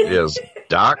Christopher Lloyd? Yes,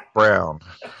 Doc Brown.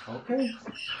 Okay.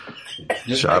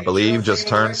 Which I believe just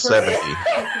turned 70.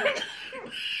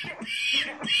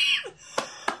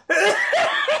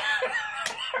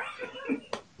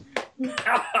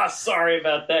 Sorry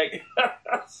about that.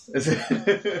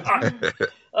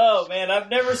 Oh, man, I've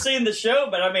never seen the show,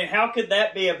 but I mean, how could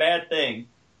that be a bad thing?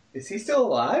 Is he still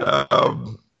alive?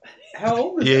 How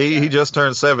old is he? He just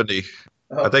turned 70.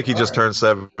 I think he just turned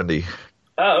 70.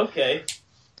 Oh, okay.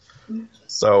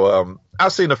 So,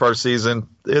 I've seen the first season.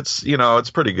 It's,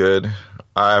 it's pretty good.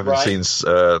 I haven't seen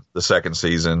the second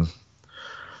season.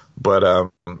 But,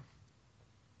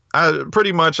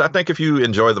 I think if you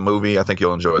enjoy the movie, I think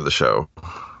you'll enjoy the show.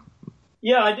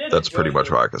 Yeah, I did. That's pretty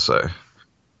much what I could say.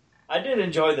 I did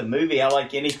enjoy the movie. I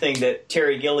like anything that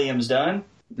Terry Gilliam's done.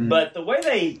 Mm-hmm. But the way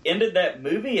they ended that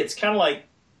movie, it's kind of like,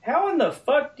 how in the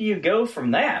fuck do you go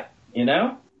from that? I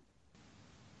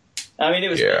mean, it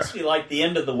was basically like the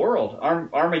end of the world,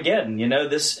 Armageddon.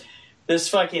 This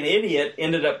fucking idiot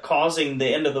ended up causing the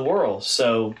end of the world.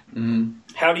 So,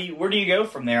 where do you go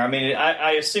from there? I mean,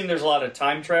 I assume there's a lot of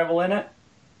time travel in it.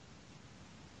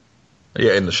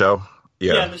 Yeah, in the show.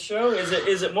 Yeah, in the show,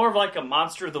 is it more of like a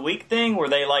Monster of the Week thing where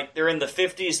they're in the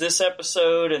 50s this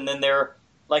episode, and then they're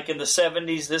like in the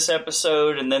 70s this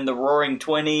episode, and then the Roaring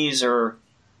 20s, or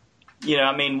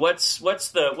I mean, what's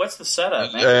the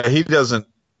setup, man? He doesn't.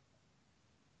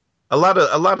 A lot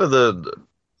of the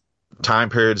time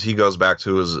periods he goes back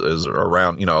to is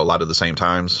around a lot of the same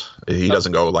times. He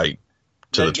doesn't go like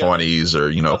to the 20s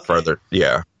or further.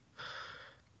 Yeah,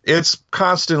 it's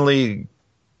constantly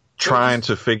trying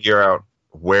to figure out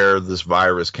where this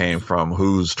virus came from,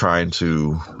 who's trying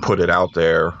to put it out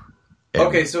there.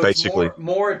 Okay, so basically it's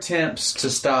more attempts to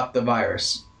stop the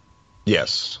virus.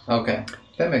 Yes. Okay,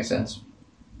 that makes sense.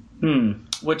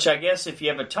 Which I guess if you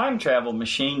have a time travel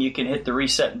machine, you can hit the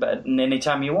reset button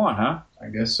anytime you want, huh? I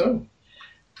guess so.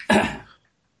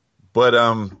 But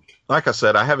like I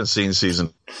said, I haven't seen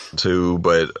season 2,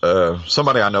 but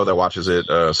somebody I know that watches it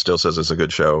still says it's a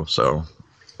good show, so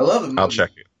I love it. I'll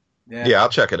check it. Yeah, I'll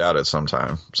check it out at some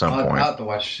point. I'll have to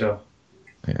watch the show.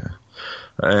 Yeah.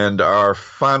 And our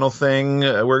final thing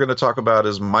we're going to talk about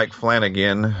is Mike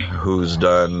Flanagan, who's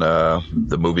done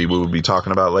the movie we'll be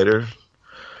talking about later,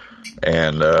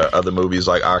 and other movies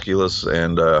like Oculus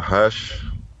and Hush.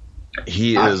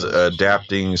 He is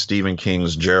adapting Stephen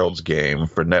King's Gerald's Game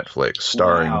for Netflix,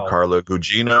 starring Carla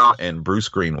Gugino and Bruce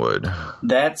Greenwood.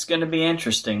 That's going to be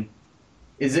interesting.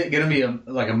 Is it going to be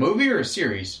a movie or a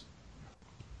series?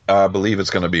 I believe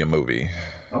it's going to be a movie.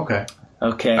 Okay.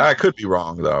 I could be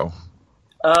wrong, though.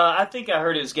 I think I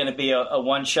heard it was going to be a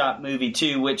one-shot movie,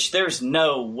 too, which there's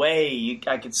no way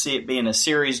I could see it being a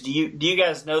series. Do you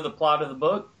guys know the plot of the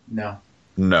book? No.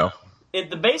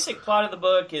 The basic plot of the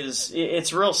book is,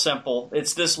 it's real simple.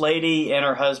 It's this lady and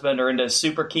her husband are into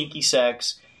super kinky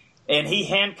sex, and he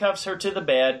handcuffs her to the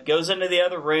bed, goes into the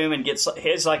other room and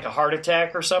has like a heart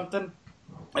attack or something,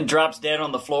 and drops dead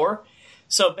on the floor.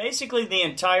 So basically the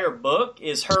entire book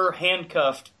is her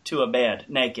handcuffed to a bed,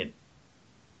 naked.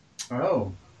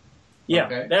 Oh. Yeah,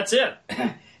 okay. That's it.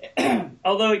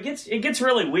 Although it gets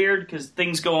really weird because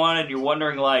things go on and you're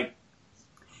wondering, like,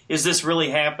 is this really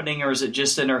happening or is it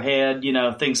just in her head?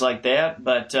 Things like that.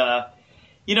 But,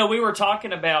 we were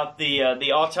talking about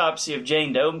the Autopsy of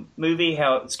Jane Doe movie,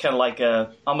 how it's kind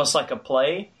of almost like a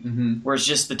play, where it's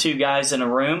just the two guys in a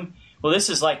room. Well, this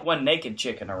is like one naked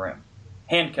chick in a room,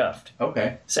 handcuffed.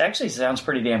 Okay. This actually sounds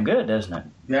pretty damn good, doesn't it?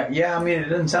 Yeah. I mean, it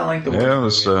doesn't sound like the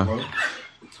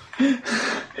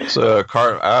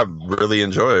I really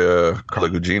enjoy Carla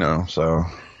Gugino, so.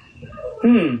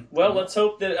 Well, let's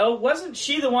hope that. Oh, wasn't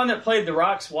she the one that played The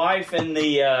Rock's wife in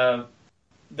the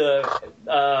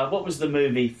what was the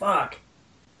movie? Fuck.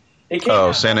 It came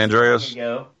out San Andreas.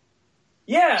 Ago.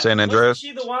 Yeah, San Andreas.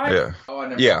 Wasn't she the wife? Yeah. Oh, I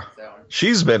never yeah. that one.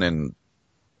 She's been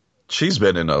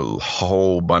in a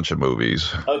whole bunch of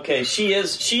movies. Okay, she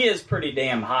is pretty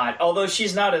damn hot. Although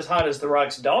she's not as hot as The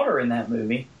Rock's daughter in that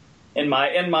movie, in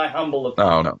my humble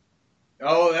opinion. Oh no.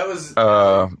 Oh, that was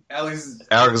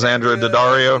Alexandra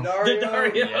Daddario.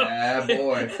 Daddario. Yeah,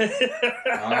 boy.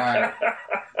 All right.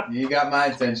 You got my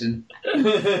attention.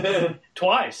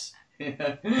 Twice.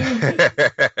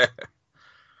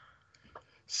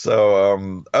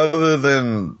 So, other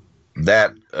than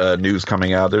that news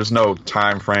coming out, there's no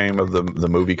time frame of the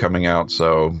movie coming out,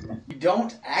 so... We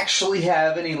don't actually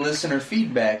have any listener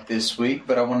feedback this week,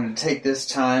 but I wanted to take this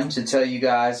time to tell you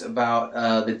guys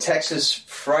about the Texas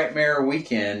Frightmare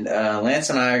Weekend. Lance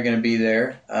and I are going to be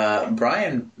there.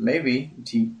 Brian, maybe,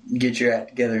 to get your act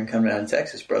together and come down to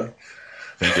Texas, brother.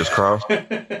 Fingers crossed. But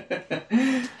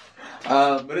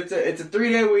it's a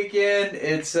 3-day weekend.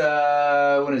 It's,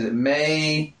 what is it,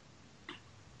 May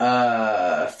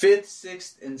 5th,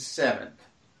 6th, and 7th.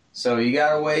 So you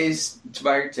got a ways to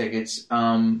buy your tickets.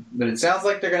 But it sounds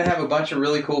like they're going to have a bunch of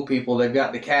really cool people. They've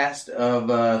got the cast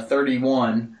of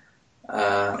 31.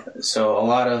 So a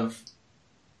lot of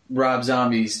Rob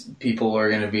Zombie's people are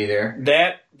going to be there.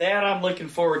 That I'm looking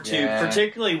forward to,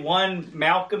 particularly one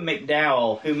Malcolm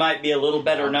McDowell, who might be a little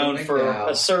better known for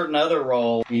a certain other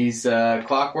role. He's a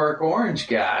Clockwork Orange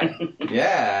guy.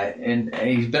 Yeah, and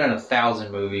he's been in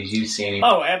 1,000 movies. You've seen him.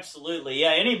 Oh, absolutely.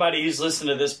 Yeah, anybody who's listened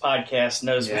to this podcast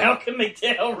knows Malcolm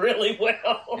McDowell really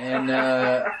well. And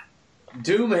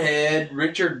Doomhead,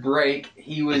 Richard Brake,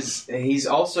 he's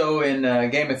also in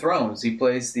Game of Thrones. He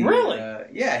plays the... Really?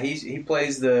 He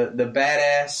plays the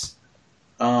badass...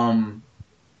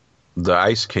 the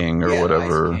Ice King or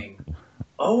whatever. Ice King.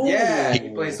 Oh, yeah, he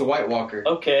plays the White Walker.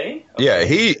 Okay. Yeah,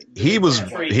 he was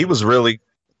really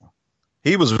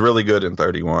good in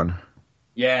 31.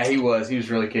 Yeah, he was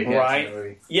really kicking ass in the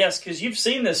movie. Yes, because you've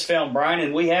seen this film, Brian,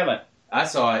 and we haven't. I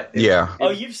saw it. Yeah. Oh,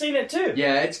 you've seen it too.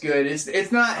 Yeah, it's good.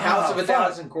 It's not House of a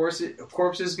Thousand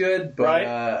Corpses good,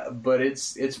 but but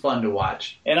it's fun to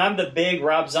watch. And I'm the big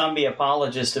Rob Zombie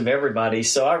apologist of everybody,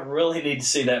 so I really need to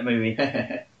see that movie.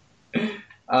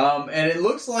 And it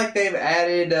looks like they've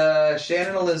added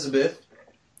Shannon Elizabeth.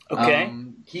 Okay.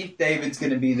 Keith David's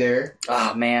going to be there.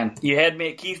 Oh, man. You had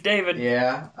me at Keith David.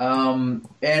 Yeah. And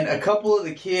a couple of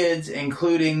the kids,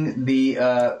 including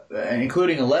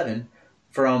 11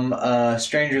 from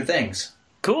Stranger Things.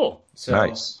 Cool. So,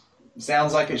 nice.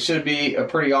 Sounds like it should be a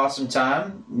pretty awesome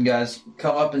time. You guys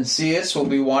come up and see us. We'll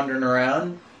be wandering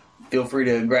around. Feel free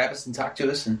to grab us and talk to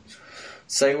us and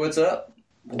say what's up.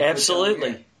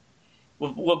 Absolutely.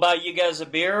 We'll buy you guys a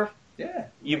beer. Yeah.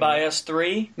 You buy us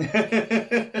 3.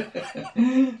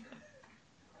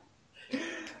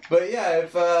 But yeah,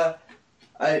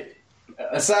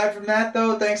 aside from that,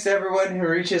 though, thanks to everyone who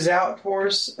reaches out for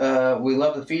us. We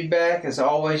love the feedback. As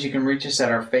always, you can reach us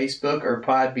at our Facebook or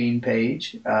Podbean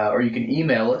page, or you can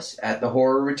email us at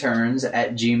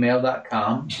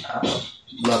thehorrorreturns@gmail.com.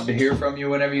 Love to hear from you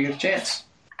whenever you get a chance.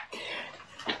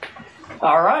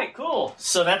 All right, cool.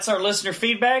 So that's our listener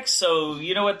feedback. So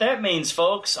you know what that means,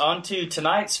 folks. On to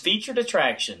tonight's featured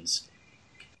attractions.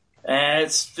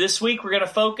 This week we're going to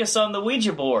focus on the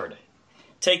Ouija board,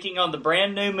 taking on the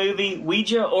brand new movie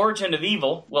Ouija Origin of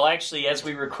Evil. Well, actually, as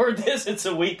we record this, it's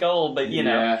a week old, but you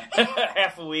know,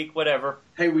 half a week, whatever.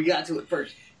 Hey, we got to it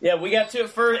first. Yeah, we got to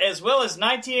it first, as well as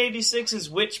 1986's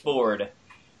Witchboard.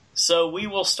 So we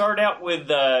will start out with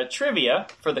trivia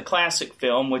for the classic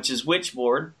film, which is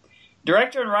Witchboard.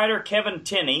 Director and writer Kevin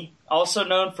Tenney, also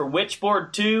known for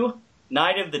Witchboard 2,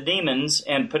 Night of the Demons,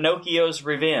 and Pinocchio's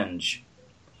Revenge.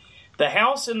 The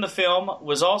house in the film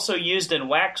was also used in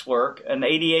Waxwork, an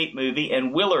 1988 movie,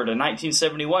 and Willard, a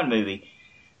 1971 movie.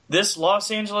 This Los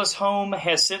Angeles home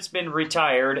has since been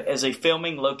retired as a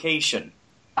filming location.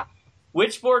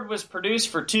 Witchboard was produced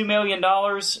for $2 million.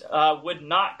 Would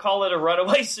not call it a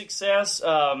runaway success.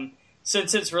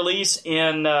 Since its release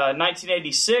in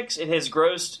 1986, it has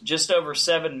grossed just over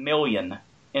 $7 million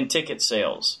in ticket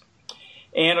sales.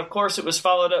 And, of course, it was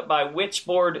followed up by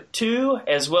Witchboard 2,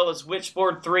 as well as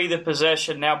Witchboard 3, The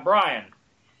Possession. Now, Brian,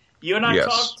 you and I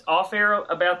talked off-air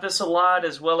about this a lot,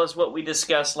 as well as what we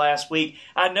discussed last week.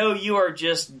 I know you are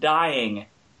just dying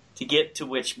to get to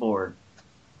Witchboard.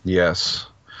 Yes.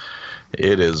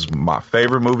 It is my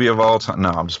favorite movie of all time. No,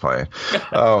 I'm just playing.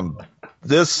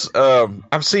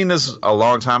 I've seen this a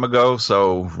long time ago,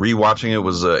 so rewatching it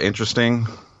was interesting.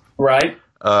 Right.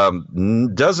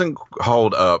 Doesn't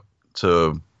hold up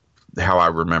to how I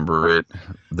remember it.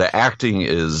 The acting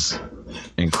is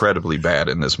incredibly bad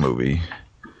in this movie.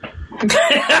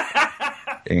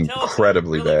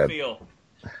 Incredibly bad.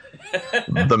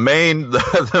 The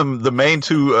main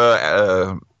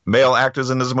two male actors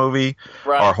in this movie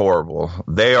are horrible.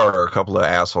 They are a couple of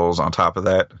assholes on top of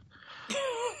that.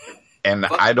 And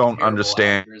I don't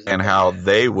understand how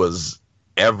they was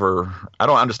ever. I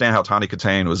don't understand how Tawny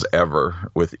Katane was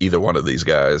ever with either one of these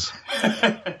guys.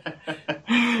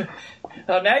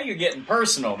 Oh, now you're getting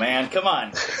personal, man. Come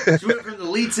on. She went from the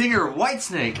lead singer of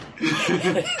Whitesnake.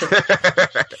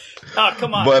 Oh,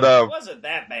 come on. But it wasn't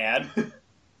that bad.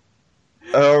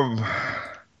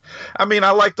 I mean,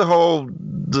 I like the whole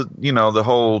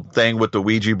thing with the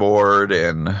Ouija board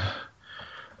and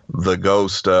the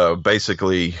ghost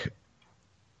basically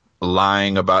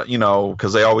lying about,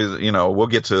 because they always, we'll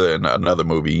get to another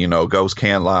movie, ghosts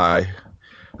can lie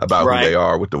about who they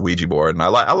are with the Ouija board. And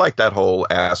I like that whole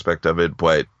aspect of it,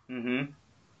 but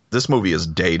this movie is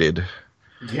dated.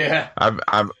 Yeah.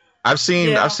 I've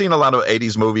seen a lot of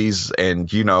 80s movies, and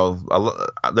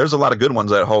there's a lot of good ones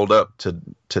that hold up to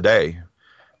today.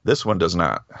 This one does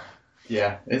not.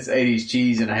 Yeah, it's 80s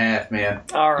cheese and a half, man.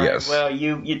 All right, yes. Well,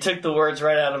 you took the words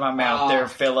right out of my mouth there,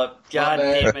 Philip. God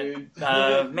damn it.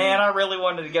 Man, I really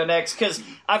wanted to go next, because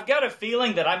I've got a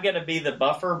feeling that I'm going to be the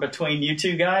buffer between you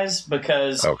two guys,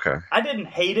 because I didn't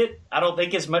hate it, I don't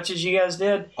think, as much as you guys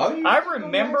did. I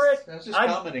remember it. That's just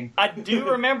commenting. I do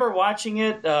remember watching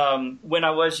it when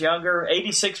I was younger.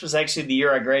 86 was actually the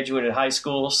year I graduated high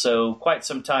school, so quite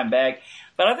some time back.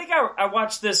 But I think I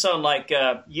watched this on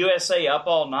USA Up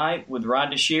All Night with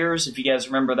Rhonda Shears, if you guys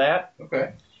remember that.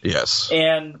 Okay. Yes.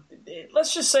 And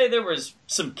let's just say there was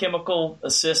some chemical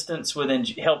assistance with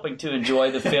helping to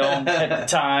enjoy the film at the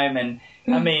time. And,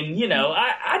 I mean,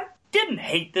 I didn't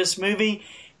hate this movie.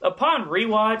 Upon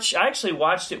rewatch, I actually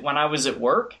watched it when I was at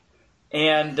work.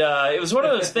 And it was one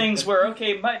of those things where,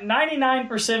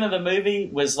 99% of the movie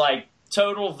was like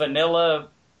total vanilla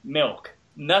milk.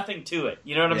 Nothing to it.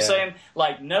 You know what I'm saying?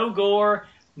 Like, no gore,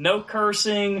 no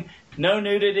cursing, no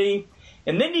nudity.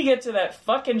 And then you get to that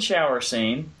fucking shower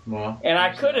scene. And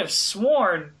I could have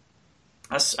sworn,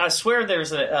 I swear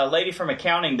there's a lady from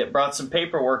accounting that brought some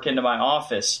paperwork into my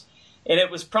office. And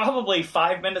it was probably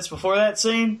 5 minutes before that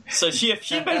scene. So if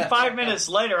she'd been 5 minutes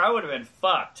later, I would have been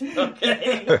fucked.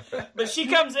 Okay? But she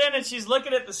comes in and she's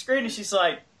looking at the screen and she's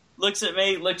like, looks at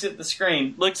me, looks at the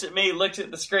screen, looks at me, looks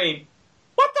at the screen.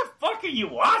 What the fuck are you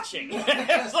watching?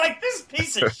 It's like, this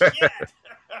piece of shit.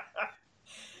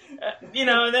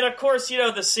 And then of course,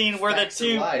 the scene where the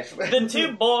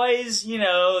two boys,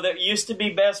 that used to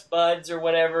be best buds or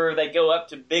whatever, they go up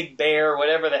to Big Bear or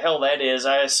whatever the hell that is.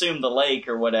 I assume the lake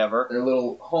or whatever. Their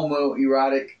little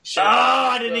homoerotic shit. Oh,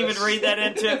 I didn't even read that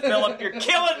into it, Philip. You're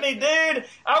killing me, dude.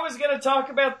 I was going to talk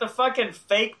about the fucking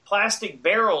fake plastic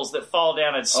barrels that fall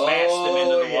down and smash them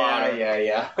into the water.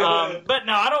 Yeah. But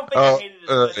no, I don't think I hated it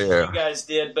as much as you guys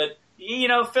did. But,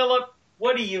 Philip,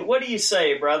 what do you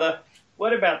say, brother?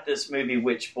 What about this movie,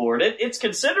 Witchboard? It's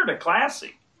considered a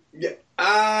classic. Yeah,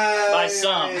 By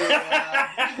some.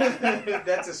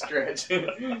 That's a stretch.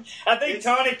 I think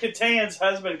Tawny Katan's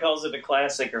husband calls it a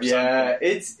classic or something. Yeah,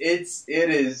 it is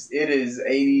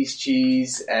 80s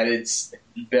cheese at its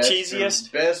best.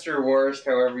 Cheesiest? Best or worst,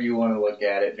 however you want to look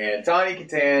at it, man. Tawny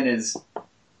Katan is...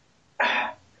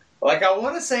 Like, I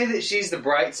want to say that she's the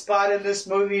bright spot in this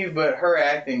movie, but her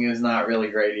acting is not really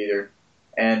great either.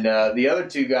 And the other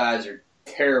two guys are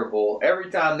terrible. Every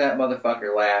time that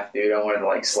motherfucker laughed, dude, I wanted to,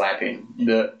 like, slap him.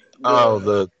 The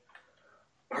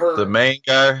main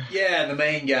guy? Yeah, the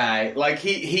main guy. Like,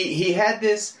 he had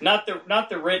this... Not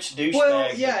the rich douchebag.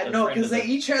 Well, yeah, no, because they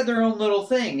each had their own little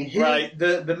thing. Right.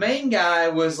 The main guy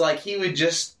was like, he would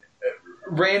just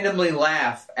randomly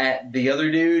laugh at the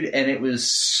other dude, and it was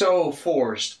so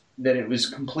forced that it was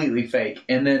completely fake.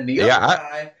 And then the other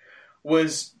guy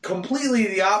was completely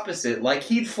the opposite. Like,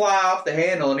 he'd fly off the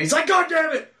handle, and he's like, God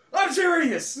damn it, I'm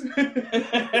serious. You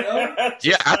know?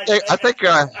 Yeah, I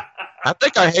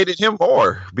think I hated him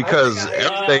more because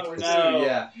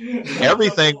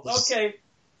everything was okay.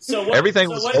 So everything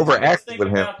was overacted with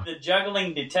him. About the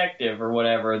juggling detective or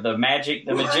whatever, the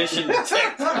magician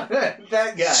detective.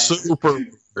 That guy.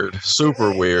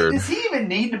 Super weird. Does he even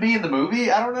need to be in the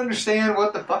movie? I don't understand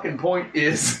what the fucking point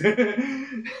is.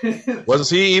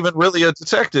 Was he even really a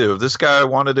detective? This guy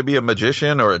wanted to be a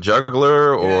magician or a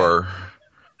juggler or...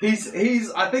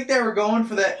 He's. I think they were going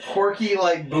for that quirky,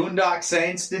 like, Boondock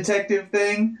Saints detective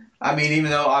thing. I mean, even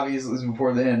though obviously it was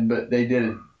before then, but they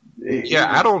did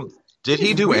it. Did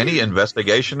he do any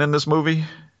investigation in this movie?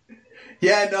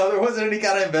 Yeah, no, there wasn't any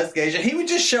kind of investigation. He would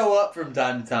just show up from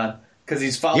time to time because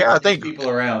he's following people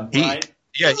around. He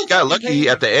got lucky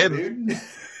at the end.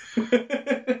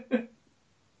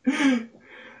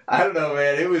 I don't know,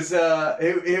 man. It was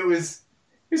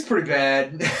pretty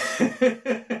bad.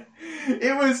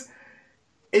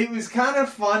 It was kind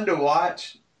of fun to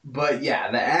watch, but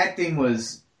yeah, the acting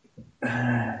was.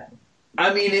 I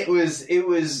mean, it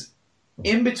was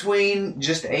in between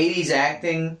just 80s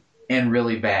acting and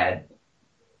really bad.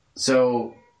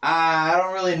 So I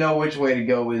don't really know which way to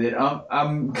go with it.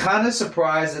 I'm kind of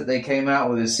surprised that they came out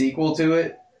with a sequel to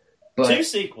it. But, 2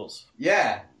 sequels.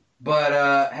 Yeah.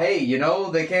 But, hey, you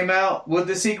know, they came out with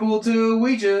the sequel to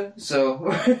Ouija, so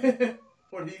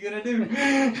what are you going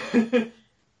to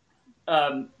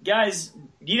do? Guys,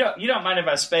 you don't mind if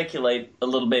I speculate a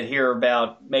little bit here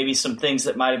about maybe some things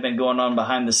that might have been going on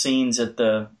behind the scenes at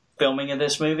the filming of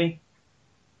this movie?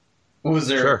 Was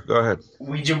there Sure, go ahead.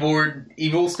 Ouija board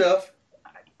evil stuff?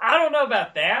 I don't know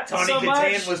about that. Tawny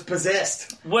Katan was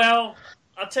possessed. Well,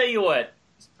 I'll tell you what.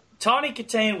 Tawny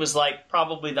Katan was like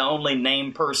probably the only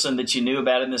named person that you knew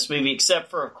about in this movie,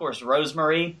 except for, of course,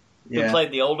 Rosemary, who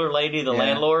played the older lady, the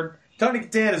landlord. Tawny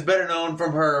Katan is better known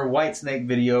from her Whitesnake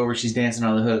video where she's dancing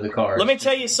on the hood of the car. Let me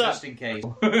tell you something. Just in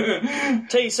case.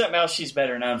 Tell you something else she's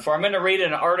better known for. I'm going to read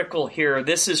an article here.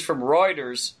 This is from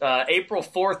Reuters, April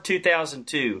 4th,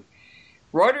 2002.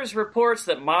 Reuters reports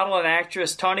that model and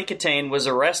actress Tawny Katan was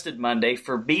arrested Monday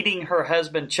for beating her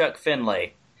husband Chuck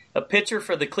Finlay, a pitcher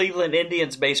for the Cleveland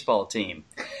Indians baseball team.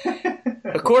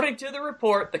 According to the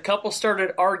report, the couple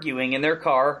started arguing in their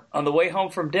car on the way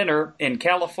home from dinner in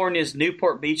California's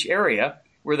Newport Beach area,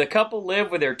 where the couple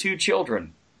live with their 2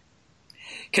 children.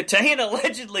 Katan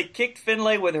allegedly kicked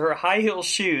Finlay with her high-heel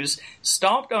shoes,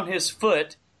 stomped on his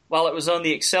foot while it was on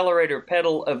the accelerator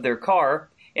pedal of their car,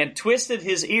 and twisted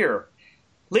his ear,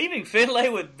 leaving Finlay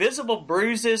with visible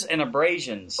bruises and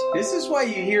abrasions. This is why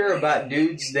you hear about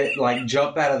dudes that, like,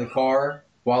 jump out of the car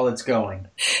while it's going.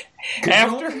 You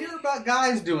don't hear about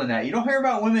guys doing that. You don't hear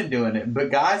about women doing it.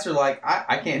 But guys are like,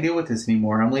 I can't deal with this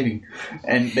anymore. I'm leaving.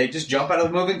 And they just jump out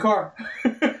of the moving car.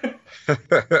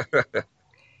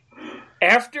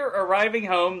 After arriving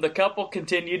home, the couple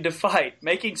continued to fight,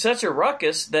 making such a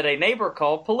ruckus that a neighbor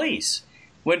called police.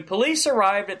 When police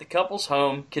arrived at the couple's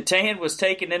home, Katan was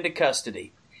taken into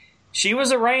custody. She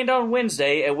was arraigned on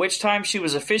Wednesday, at which time she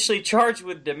was officially charged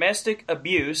with domestic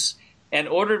abuse and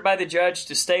ordered by the judge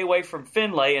to stay away from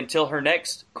Finlay until her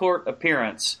next court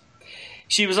appearance.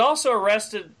 She was also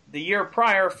arrested the year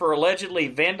prior for allegedly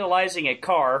vandalizing a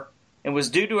car and was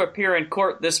due to appear in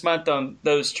court this month on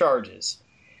those charges.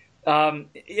 In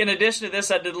addition to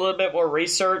this, I did a little bit more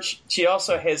research. She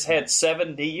also has had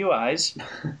 7 DUIs.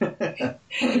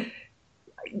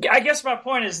 I guess my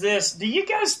point is this. Do you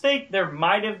guys think there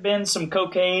might have been some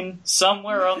cocaine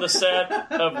somewhere on the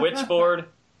set of Witchboard?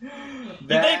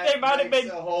 think they might have been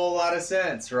a whole lot of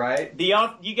sense, right?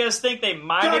 You guys think they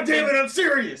might have been? God damn it! I'm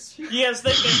serious. You guys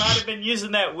think they might have been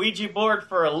using that Ouija board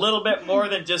for a little bit more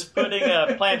than just putting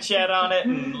a planchette on it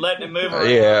and letting it move around?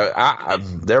 Yeah,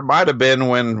 there might have been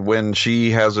when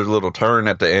she has her little turn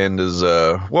at the end. Is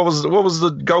what was the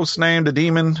ghost name? The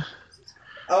demon?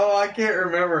 Oh, I can't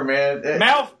remember, man.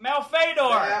 Malfador.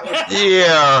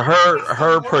 Yeah,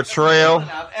 her portrayal.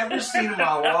 I've ever seen in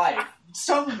my life.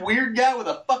 Some weird guy with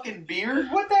a fucking beard.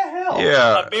 What the hell?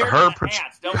 Yeah, a beard and a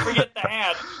hat. Don't forget the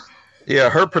hat. Yeah,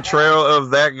 her portrayal of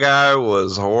that guy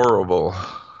was horrible.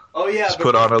 Oh yeah, just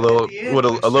put on a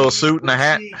little suit and a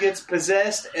hat. She gets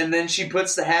possessed, and then she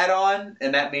puts the hat on,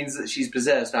 and that means that she's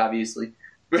possessed, obviously.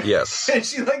 Yes. And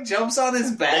she jumps on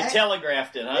his back. They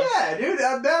telegraphed it, huh? Yeah, dude.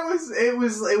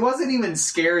 It wasn't even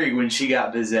scary when she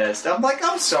got possessed. I'm like,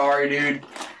 I'm sorry, dude.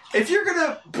 If you're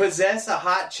gonna possess a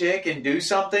hot chick and do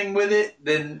something with it,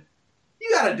 then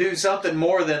you got to do something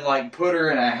more than put her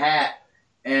in a hat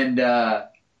and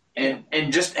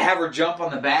just have her jump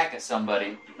on the back of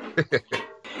somebody.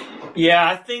 Yeah,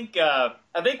 I think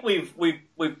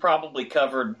we've probably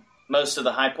covered most of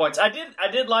the high points. I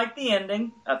did like the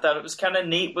ending. I thought it was kind of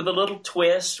neat with a little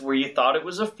twist where you thought it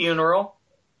was a funeral,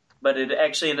 but it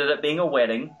actually ended up being a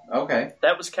wedding. Okay.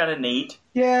 That was kind of neat.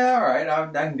 Yeah, all right. I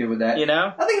can deal with that. You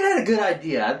know? I think it had a good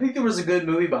idea. I think there was a good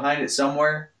movie behind it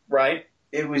somewhere. Right.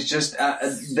 It was just,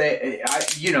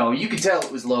 you could tell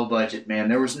it was low budget, man.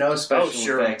 There was no special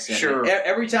effects in it.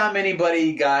 Every time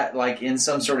anybody got, in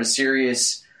some sort of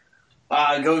serious,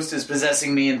 ghost is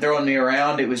possessing me and throwing me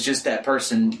around, it was just that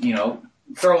person,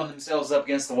 throwing themselves up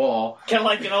against the wall. Kind of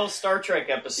like an old Star Trek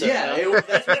episode. Yeah,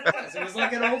 that's what it was. It was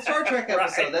like an old Star Trek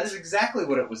episode. Right. That is exactly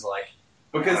what it was like.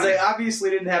 Because they obviously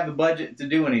didn't have the budget to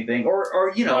do anything.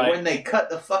 Or when they cut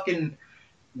the fucking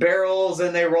barrels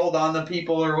and they rolled on the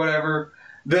people or whatever.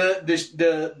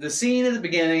 The scene at the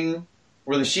beginning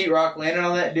where the sheetrock landed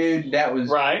on that dude, that was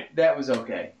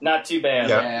okay. Not too bad.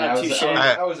 Yeah. Not too shabby.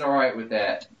 I was all right with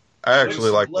that. I actually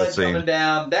liked that scene. Coming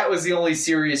down. That was the only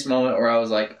serious moment where I was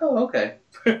like, oh, okay.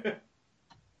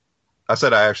 I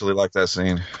said I actually liked that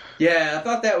scene. Yeah, I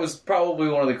thought that was probably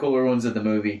one of the cooler ones of the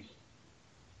movie.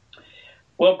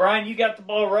 Well, Brian, you got the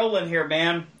ball rolling here,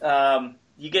 man.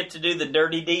 You get to do the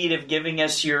dirty deed of giving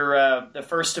us your the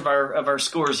first of our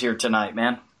scores here tonight,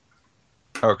 man.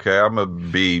 Okay, I'm gonna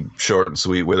be short and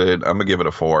sweet with it. I'm gonna give it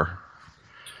a 4.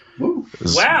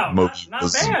 Wow,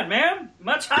 not bad, man.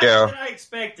 Much higher than I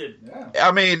expected. Yeah.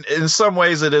 I mean, in some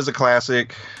ways, it is a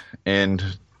classic, and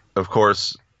of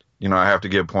course, I have to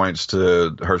give points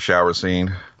to her shower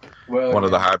scene. Well, one of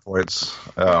the high points.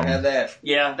 That.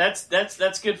 Yeah,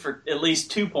 that's good for at least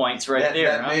 2 points right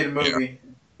there. That made a movie.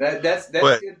 Yeah. That's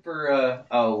good for.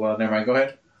 Never mind. Go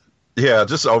ahead. Yeah,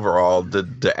 just overall,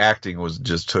 the acting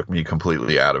just took me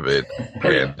completely out of it.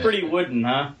 Pretty wooden,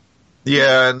 huh?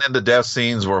 Yeah, and then the death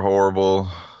scenes were horrible.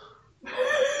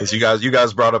 Because you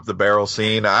guys brought up the barrel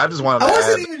scene. I just wanted to. I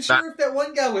wasn't even sure if that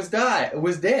one guy was dead.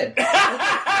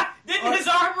 Didn't his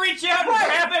arm reach out and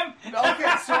grab him?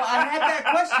 Okay, so I had that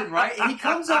question, right? He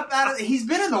comes up out of. He's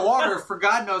been in the water for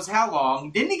God knows how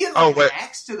long. Didn't he get an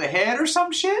axe to the head or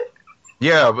some shit?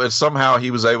 Yeah, but somehow he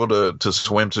was able to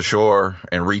swim to shore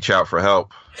and reach out for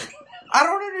help. I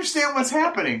don't understand what's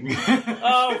happening.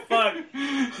 Oh, fuck.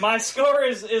 My score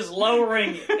is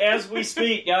lowering as we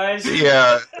speak, guys.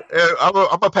 Yeah, I'm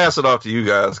going to pass it off to you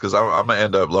guys because I'm going to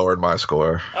end up lowering my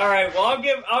score. All right, well,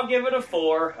 I'll give it a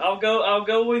 4. I'll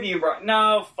go with you, bro.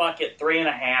 No, fuck it,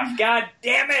 3.5. God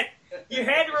damn it. You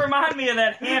had to remind me of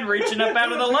that hand reaching up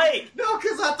out of the lake. No,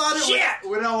 because I thought it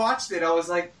was, when I watched it, I was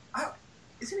like,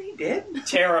 isn't he dead?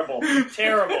 Terrible. You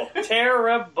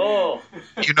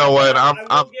know what?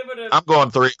 I'm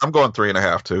going 3. I'm going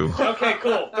 3.5 too. Okay,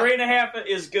 cool. 3.5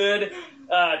 is good.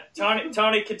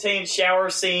 Tony Katane's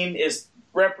shower scene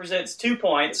represents 2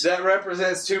 points. That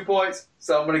represents 2 points,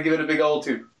 so I'm going to give it a big old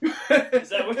 2. Is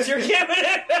that what you're giving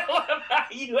it?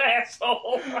 You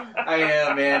asshole! I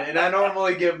am, man, and I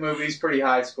normally give movies pretty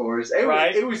high scores. It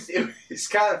was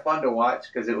kind of fun to watch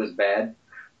because it was bad.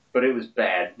 But it was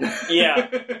bad. Yeah.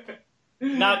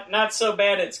 Not so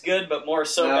bad it's good, but more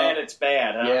so bad it's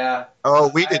bad, huh? Yeah. Oh,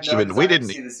 we didn't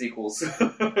see the sequels.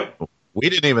 We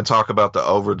didn't even talk about the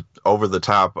over the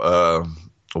top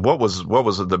what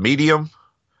was it, the medium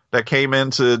that came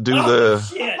in to do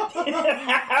shit.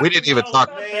 We didn't even talk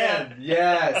about that.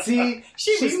 Yeah. See,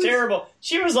 she was terrible.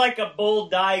 She was like a bull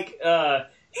dyke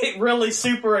really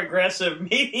super aggressive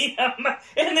medium,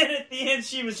 and then at the end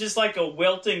she was just like a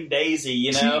wilting daisy,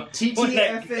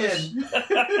 TTFN.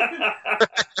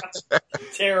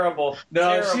 Terrible.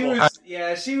 No,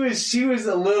 Terrible. she was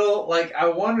a little like I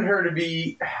wanted her to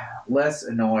be less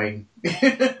annoying.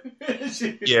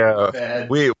 Yeah,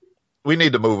 we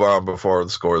need to move on before the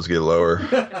scores get lower.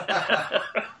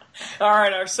 All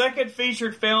right, our second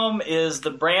featured film is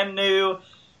the brand new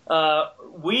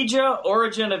Ouija,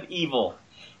 Origin of Evil.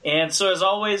 And so, as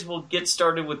always, we'll get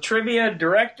started with trivia.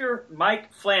 Director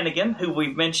Mike Flanagan, who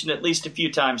we've mentioned at least a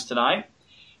few times tonight.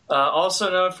 Also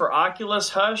known for Oculus,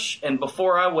 Hush, and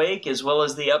Before I Wake, as well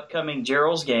as the upcoming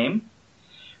Gerald's Game.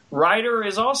 Writer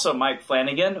is also Mike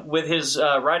Flanagan, with his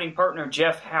writing partner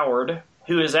Jeff Howard,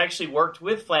 who has actually worked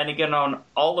with Flanagan on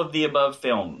all of the above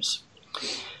films.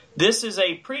 This is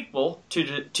a prequel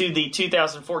to the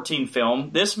 2014 film.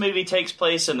 This movie takes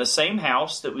place in the same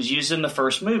house that was used in the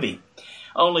first movie,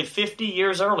 only 50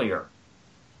 years earlier.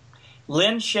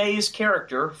 Lynn Shay's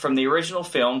character from the original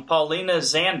film, Paulina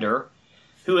Zander,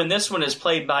 who in this one is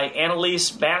played by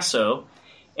Annalise Basso,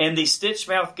 and the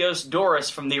Stitchmouth ghost Doris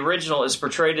from the original is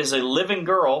portrayed as a living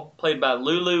girl, played by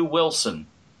Lulu Wilson.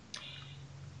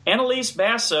 Annalise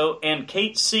Basso and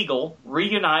Kate Siegel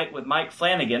reunite with Mike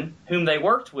Flanagan, whom they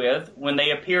worked with when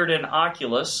they appeared in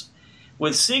Oculus,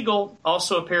 with Siegel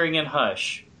also appearing in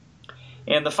Hush.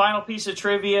 And the final piece of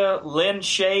trivia, Lynn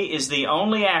Shay is the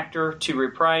only actor to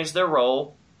reprise their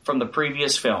role from the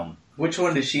previous film. Which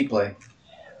one does she play?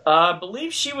 I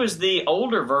believe she was the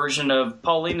older version of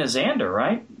Paulina Zander,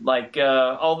 right? Like,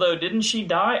 although didn't she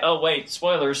die? Oh, wait,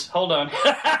 spoilers. Hold on.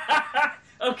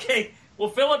 Okay, well,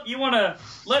 Philip, you want to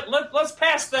let's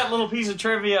pass that little piece of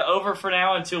trivia over for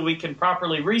now until we can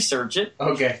properly research it.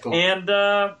 Okay, cool. And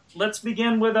let's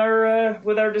begin with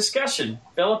our discussion.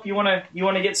 Philip, you want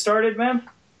to get started, man?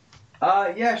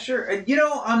 Yeah, sure. I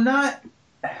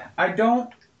don't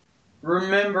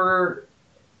remember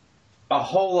a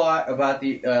whole lot about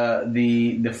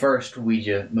the first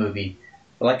Ouija movie.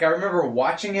 Like, I remember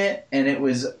watching it, and it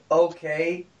was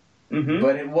okay,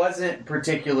 but it wasn't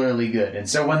particularly good. And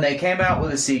so when they came out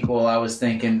with a sequel, I was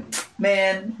thinking,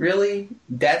 man, really?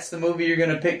 That's the movie you're going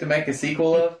to pick to make a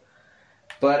sequel of?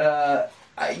 But,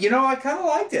 I kind of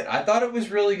liked it. I thought it was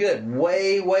really good.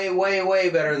 Way, way, way, way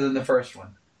better than the first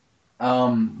one.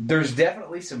 There's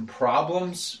definitely some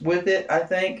problems with it, I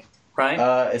think. Right.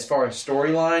 As far as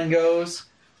storyline goes,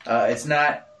 it's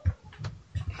not.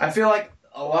 I feel like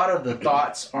a lot of the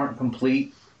thoughts aren't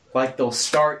complete. Like, they'll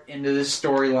start into this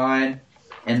storyline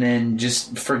and then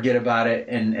just forget about it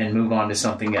and move on to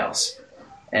something else.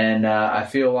 And I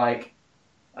feel like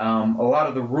a lot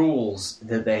of the rules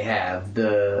that they have,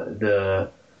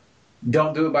 the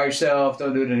don't do it by yourself,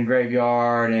 don't do it in a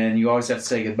graveyard, and you always have to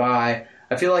say goodbye.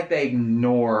 I feel like they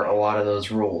ignore a lot of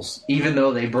those rules, even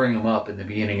though they bring them up in the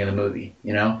beginning of the movie,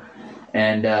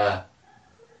 And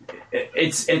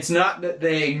it's not that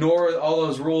they ignore all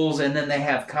those rules and then they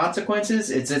have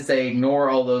consequences. It's that they ignore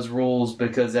all those rules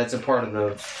because that's a part of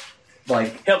the,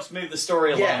 helps move the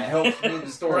story along. Yeah, it helps move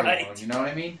the story Right. along. You know what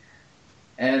I mean?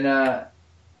 And I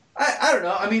don't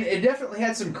know. I mean, it definitely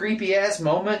had some creepy ass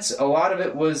moments. A lot of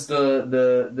it was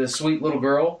the sweet little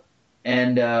girl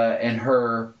and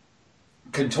her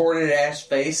contorted ass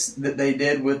face that they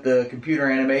did with the computer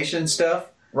animation stuff.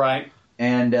 Right.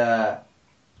 And I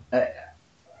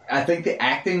think the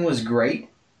acting was great.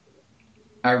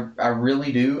 I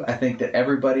really do. I think that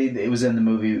everybody that was in the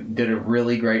movie did a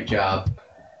really great job.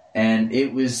 And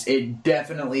it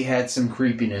definitely had some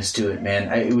creepiness to it,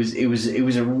 man. It was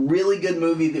a really good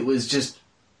movie that was just.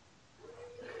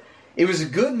 It was a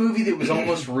good movie that was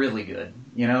almost really good,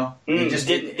 It just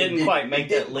didn't quite make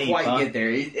that leap. Quite get there.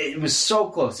 It was so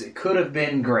close. It could have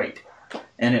been great,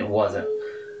 and it wasn't.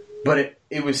 But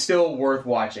it was still worth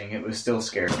watching. It was still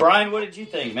scary. Brian, what did you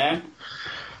think, man?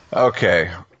 Okay,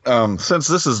 since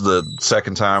this is the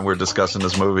second time we're discussing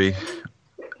this movie,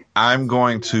 I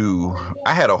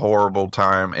had a horrible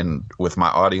time with my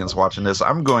audience watching this.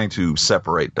 I'm going to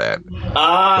separate that.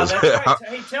 That's right.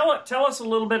 Hey, tell us a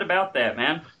little bit about that,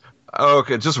 man.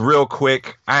 Okay, just real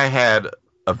quick. I had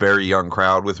a very young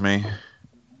crowd with me.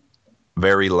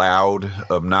 Very loud,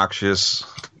 obnoxious,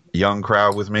 young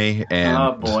crowd with me. And,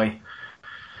 oh, boy.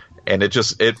 And it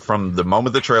from the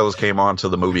moment the trailers came on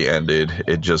till the movie ended,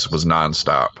 it just was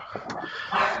nonstop.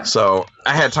 So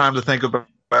I had time to think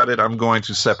about it. I'm going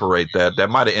to separate that. That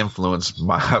might have influenced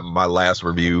my last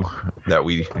review that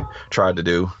we tried to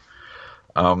do.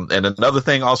 And another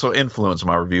thing also influenced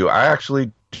my review. I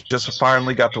actually just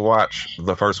finally got to watch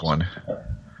the first one.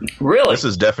 Really? This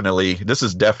is definitely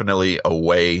a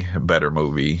way better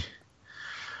movie.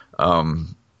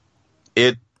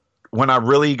 When I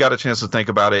really got a chance to think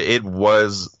about it, it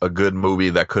was a good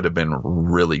movie that could have been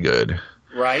really good.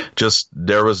 Right.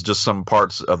 There was just some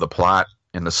parts of the plot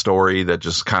in the story that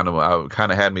just kind of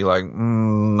had me like,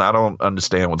 I don't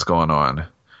understand what's going on.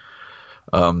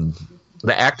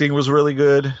 The acting was really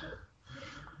good.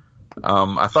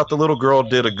 I thought the little girl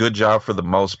did a good job for the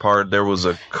most part. There was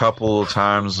a couple of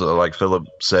times, like Philip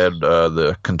said,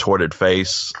 the contorted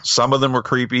face. Some of them were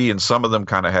creepy, and some of them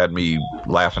kind of had me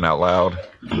laughing out loud.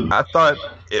 I thought,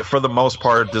 for the most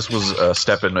part, this was a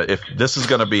step in. If this is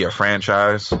going to be a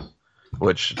franchise,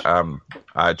 which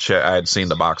I had seen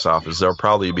the box office, there'll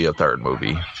probably be a third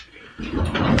movie.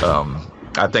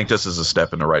 I think this is a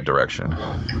step in the right direction.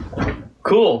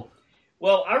 Cool.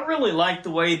 Well, I really liked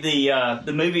the way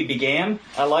the movie began.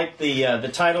 I liked the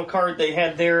title card they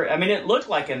had there. I mean, it looked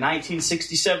like a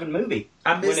 1967 movie.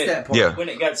 I missed that part. When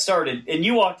it got started. And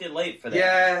you walked in late for that.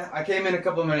 Yeah, I came in a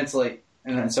couple of minutes late,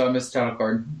 and so I missed the title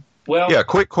card. Well, yeah,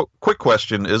 quick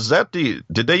question. Is that did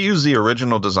they use the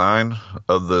original design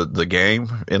of the game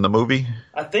in the movie?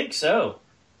 I think so.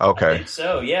 Okay. I think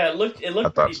so. Yeah, it looked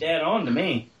pretty dead on to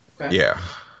me. Okay. Yeah.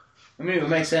 I mean, it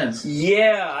would make sense.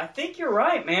 Yeah, I think you're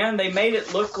right, man. They made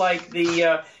it look like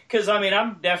because, I mean,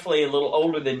 I'm definitely a little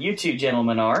older than you two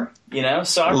gentlemen are,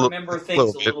 so I remember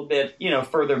things a little bit,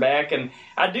 further back. And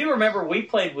I do remember we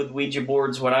played with Ouija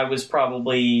boards when I was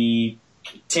probably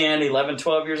 10, 11,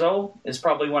 12 years old. Is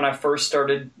probably when I first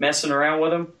started messing around with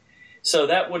them. So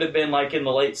that would have been like in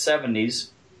the late 70s.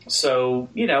 So,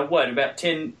 about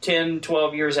 10,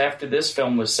 12 years after this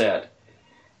film was set.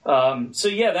 So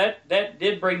yeah, that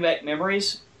did bring back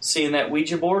memories, seeing that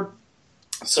Ouija board.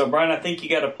 So Brian, I think you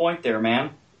got a point there,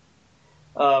 man.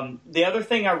 The other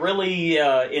thing I really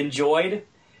enjoyed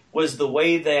was the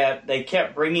way that they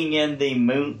kept bringing in the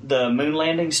moon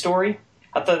landing story.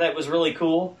 I thought that was really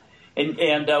cool.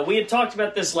 And we had talked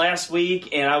about this last week,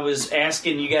 and I was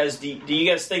asking you guys, do you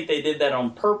guys think they did that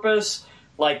on purpose?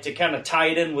 Like to kind of tie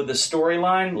it in with the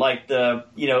storyline, like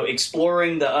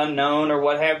exploring the unknown or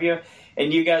what have you?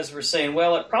 And you guys were saying,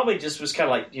 well, it probably just was kind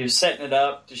of like setting it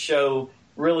up to show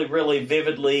really, really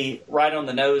vividly, right on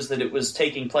the nose, that it was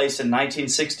taking place in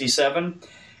 1967.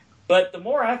 But the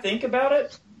more I think about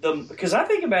it, because I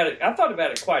thought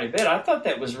about it quite a bit. I thought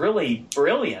that was really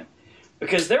brilliant.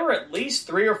 Because there were at least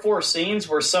 3 or 4 scenes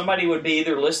where somebody would be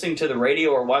either listening to the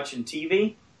radio or watching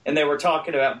TV, and they were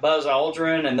talking about Buzz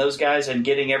Aldrin and those guys and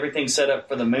getting everything set up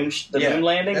for the moon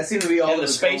landing. That seemed to be all and the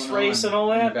space race and all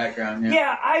that. In the background,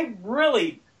 yeah, I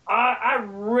really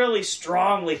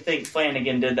strongly think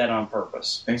Flanagan did that on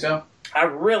purpose. Think so? I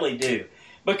really do.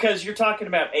 Because you're talking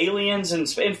about aliens, and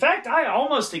in fact, I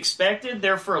almost expected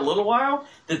there for a little while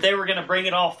that they were going to bring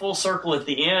it all full circle at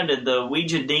the end, and the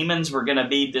Ouija demons were going to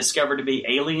be discovered to be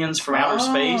aliens from outer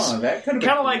space. That could have been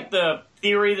kind of like the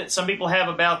theory that some people have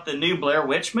about the new Blair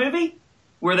Witch movie,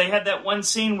 where they had that one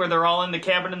scene where they're all in the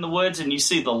cabin in the woods, and you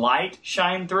see the light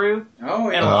shine through. Oh,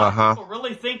 yeah. And a lot of people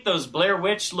really think those Blair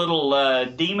Witch little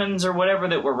demons or whatever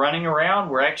that were running around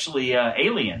were actually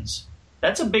aliens.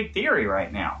 That's a big theory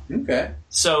right now. Okay.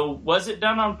 So was it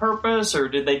done on purpose, or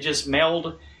did they just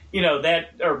meld, that,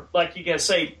 or like you guys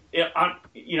say,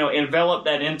 envelop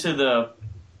that into the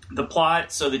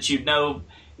plot so that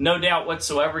no doubt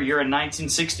whatsoever you're in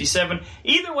 1967?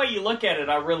 Either way you look at it,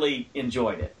 I really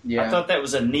enjoyed it. Yeah. I thought that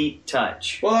was a neat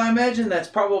touch. Well, I imagine that's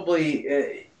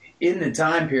probably... in the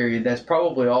time period, that's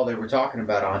probably all they were talking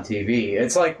about on TV.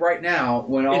 It's like right now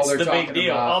when all they're talking about... It's the big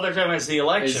deal. All they're talking about is the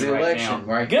election right now.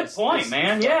 Right? Good point,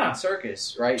 man. Yeah.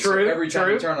 Circus, right? True, so every time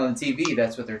you turn on the TV,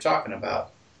 that's what they're talking about.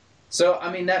 So,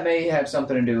 I mean, that may have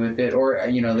something to do with it. Or,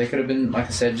 they could have been, like I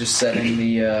said, just setting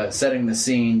the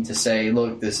scene to say,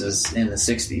 look, this is in the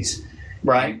 60s.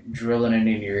 Right. Drilling it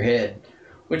into your head.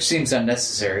 Which seems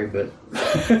unnecessary, but...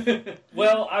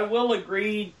 Well, I will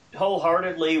agree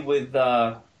wholeheartedly with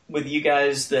you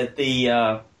guys that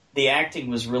the acting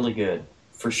was really good,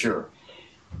 for sure.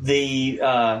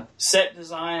 The set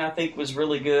design, I think, was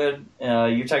really good.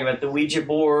 You're talking about the Ouija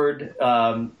board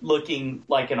looking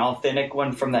like an authentic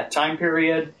one from that time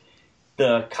period.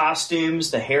 The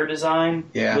costumes, the hair design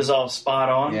was all spot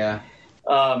on. Yeah.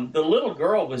 The little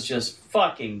girl was just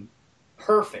fucking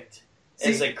perfect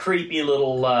as a creepy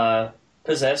little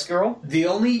possessed girl. The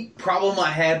only problem I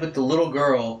had with the little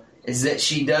girl is that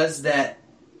she does that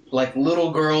like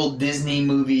little girl Disney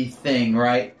movie thing,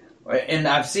 right? And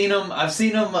I've seen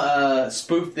them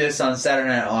spoof this on Saturday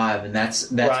Night Live, and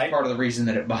that's right. Part of the reason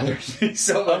that it bothers me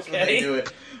so much when they do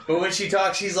it. But when she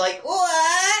talks, she's like,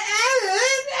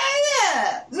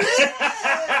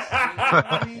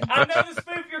 I know the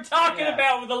spoof you're talking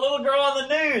about with the little girl on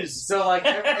the news. So like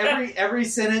every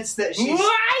sentence that she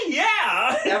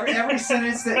every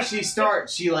sentence that she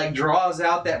starts, she like draws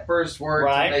out that first word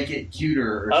to make it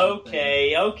cuter. Or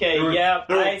okay,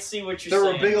 I see what you're saying.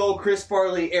 There were big old Chris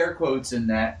Farley air quotes in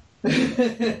that,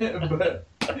 but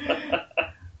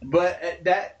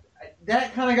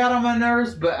that kind of got on my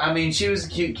nerves. But I mean, she was a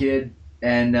cute kid.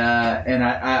 And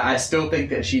I still think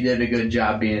that she did a good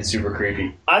job being super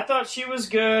creepy. I thought she was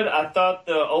good. I thought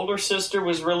the older sister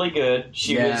was really good.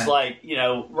 She was like,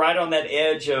 right on that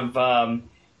edge of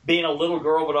being a little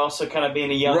girl, but also kind of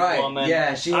being a young woman.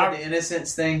 Yeah, she had the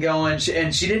innocence thing going,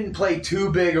 and she didn't play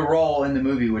too big a role in the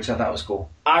movie, which I thought was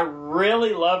cool. I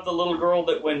really loved the little girl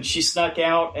that when she snuck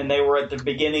out and they were at the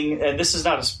beginning, and this is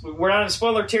we're not in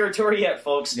spoiler territory yet,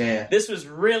 folks. Yeah. This was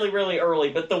really, really early,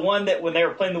 but the one that when they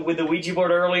were playing with the Ouija board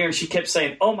earlier and she kept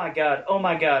saying, "Oh my God, oh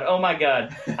my God, oh my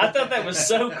God." I thought that was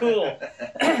so cool.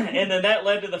 And then that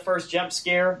led to the first jump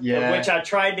scare, of which I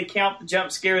tried to count the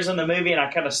jump scares in the movie and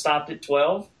I kind of stopped at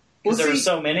 12. Because there were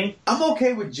so many. I'm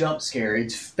okay with jump scare.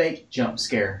 It's fake jump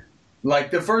scare.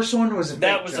 Like the first one was a fake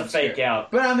That was a fake scare.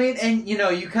 out. But I mean, and you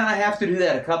kind of have to do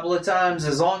that a couple of times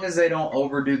as long as they don't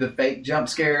overdo the fake jump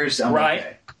scares. I'm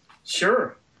okay.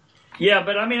 Sure. Yeah,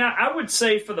 but I mean, I would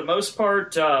say for the most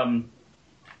part, the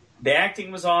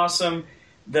acting was awesome.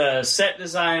 The set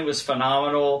design was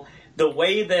phenomenal. The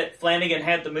way that Flanagan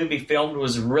had the movie filmed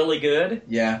was really good.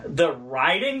 Yeah. The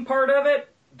writing part of it,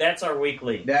 that's our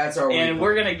weekly. And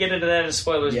we're going to get into that in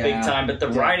spoilers big time, but the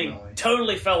writing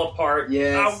totally fell apart.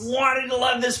 Yes. I wanted to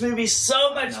love this movie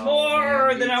so much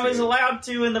more than I was allowed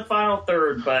to in the final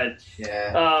third. But,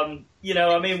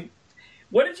 I mean,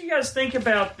 what did you guys think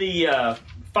about the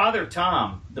Father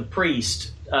Tom, the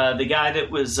priest, the guy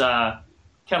that was kind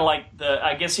of like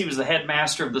I guess he was the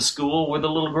headmaster of the school where the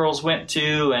little girls went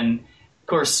to, and, of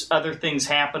course, other things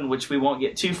happened, which we won't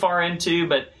get too far into,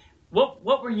 but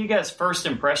What were you guys' first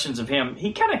impressions of him?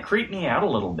 He kind of creeped me out a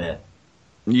little bit.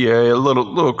 Yeah, a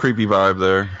little creepy vibe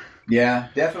there. Yeah,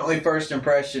 definitely. First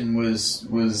impression was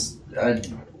a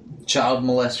child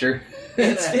molester.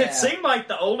 It seemed like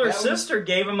the older sister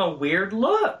gave him a weird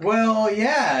look. Well,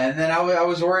 yeah, and then I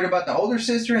was worried about the older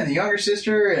sister and the younger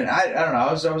sister, and I don't know.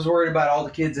 I was worried about all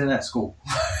the kids in that school.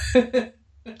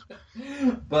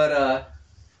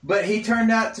 But he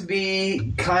turned out to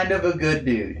be kind of a good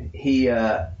dude. He's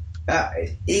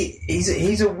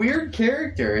a weird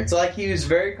character. It's like he was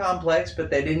very complex, but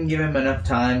they didn't give him enough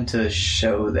time to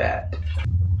show that.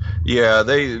 Yeah,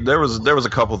 there was a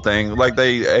couple things like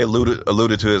they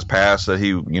alluded to his past that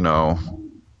he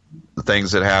the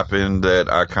things that happened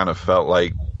that I kind of felt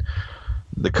like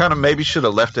they kind of maybe should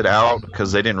have left it out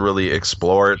because they didn't really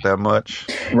explore it that much.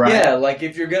 Right? Yeah, like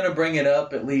if you're gonna bring it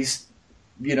up, at least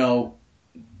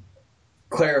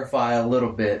clarify a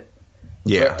little bit.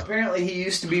 Yeah. But apparently he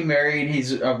used to be married.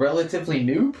 He's a relatively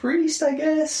new priest, I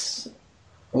guess.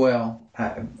 Well,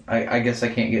 I guess I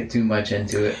can't get too much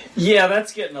into it. Yeah,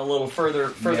 that's getting a little further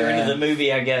into the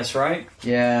movie, I guess, right?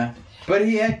 Yeah. But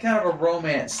he had kind of a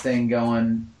romance thing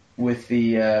going with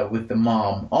the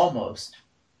mom, almost.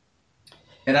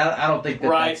 And I don't think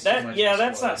that's too much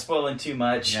that's not spoiling too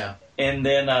much. Yeah. And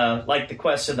then, like the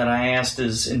question that I asked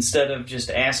is, instead of just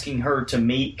asking her to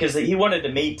meet, because he wanted to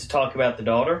meet to talk about the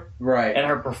daughter, right, and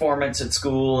her performance at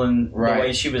school and the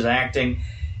way she was acting,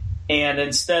 and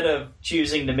instead of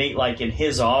choosing to meet like in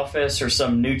his office or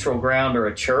some neutral ground or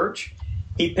a church,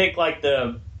 he picked like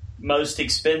the most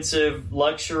expensive,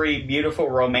 luxury, beautiful,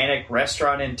 romantic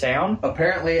restaurant in town.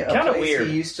 Apparently, a place weird.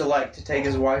 He used to like to take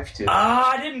his wife to.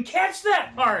 I didn't catch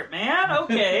that part, man.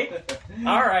 Okay.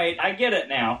 All right, I get it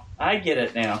now.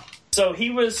 So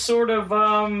he was sort of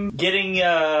getting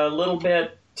a little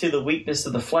bit to the weakness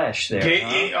of the flesh there. Get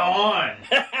it on!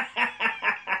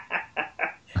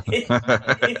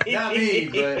 Not me,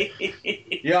 but...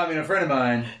 Yeah, I mean, a friend of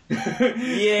mine.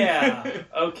 Yeah,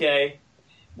 okay.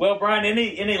 Well, Brian,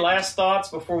 any last thoughts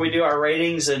before we do our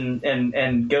ratings and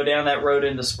go down that road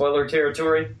into spoiler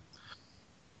territory?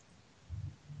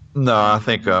 No, I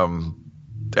think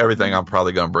everything I'm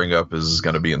probably going to bring up is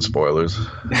going to be in spoilers.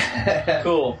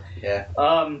 Cool. Yeah.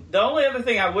 The only other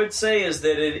thing I would say is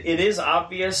that it is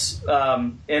obvious,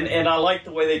 and I like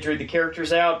the way they drew the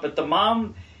characters out, but the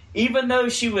mom, even though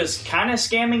she was kind of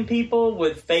scamming people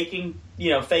with faking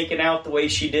out the way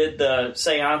she did the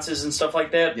seances and stuff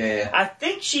like that. Yeah. I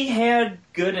think she had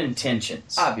good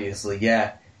intentions. Obviously,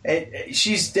 yeah.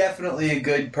 She's definitely a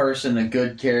good person, a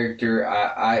good character.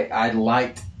 I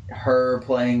liked her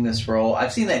playing this role.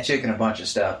 I've seen that chick in a bunch of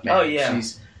stuff, man. Oh, yeah.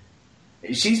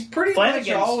 She's pretty Flanagan's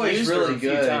much always used really her a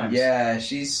few good. times. Yeah,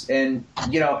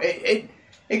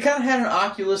 It kind of had an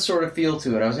Oculus sort of feel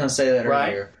to it. I was going to say that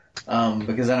earlier.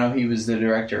 Because I know he was the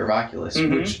director of Oculus,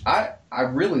 which I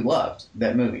really loved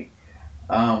that movie.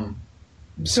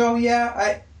 So,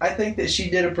 yeah, I think that she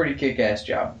did a pretty kick-ass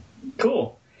job.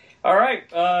 Cool. All right,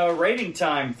 rating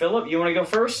time. Philip, you want to go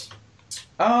first?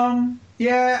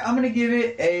 Yeah, I'm going to give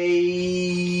it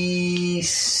a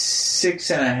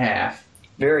 6.5.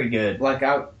 Very good. Like,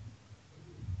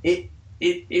 it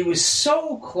was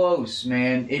so close,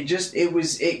 man.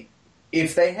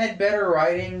 If they had better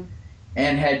writing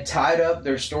and had tied up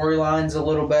their storylines a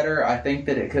little better, I think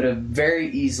that it could have very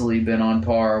easily been on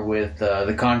par with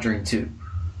The Conjuring 2.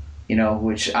 You know,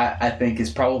 which I think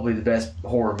is probably the best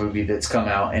horror movie that's come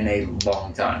out in a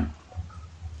long time.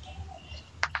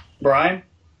 Brian?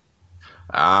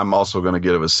 I'm also going to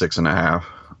give it a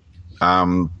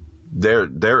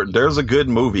 6.5. There's a good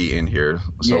movie in here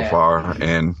so far,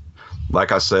 and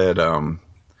like I said,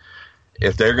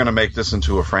 if they're going to make this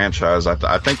into a franchise,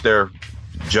 I think they're,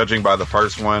 judging by the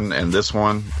first one and this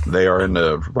one, they are in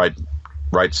the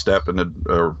right step in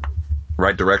the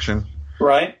right direction.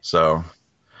 Right. So,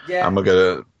 yeah, I'm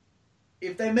gonna.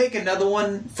 If they make another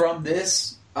one from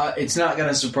this, it's not going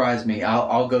to surprise me.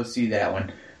 I'll go see that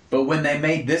one. But when they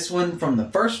made this one from the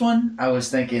first one, I was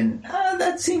thinking,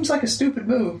 that seems like a stupid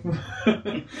move.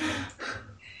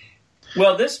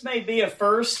 Well, this may be a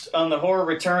first on the Horror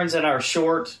Returns in our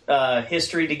short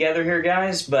history together here,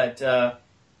 guys, but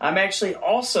I'm actually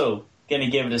also going to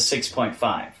give it a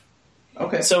 6.5.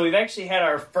 Okay. So we've actually had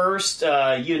our first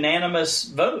unanimous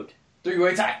vote.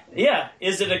 Three-way tie. Yeah.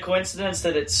 Is it a coincidence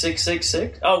that it's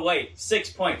 666? Oh, wait.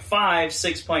 6.5,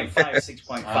 6.5,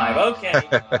 6.5. Okay.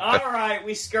 All right.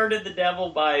 We skirted the devil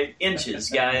by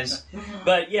inches, guys.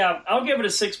 But, yeah, I'll give it a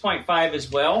 6.5 as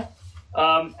well.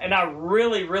 And I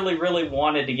really, really, really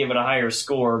wanted to give it a higher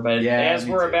score. But as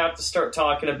we're about to start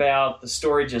talking about, the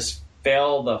story just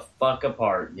fell the fuck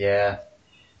apart. Yeah.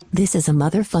 This is a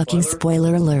motherfucking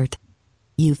spoiler alert.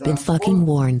 You've been fucking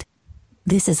warned.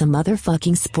 This is a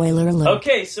motherfucking spoiler alert.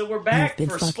 Okay, so we're back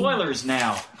for spoilers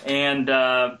now. And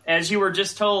as you were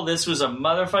just told, this was a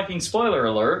motherfucking spoiler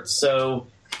alert, so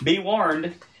be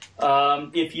warned.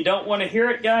 If you don't want to hear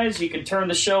it, guys, you can turn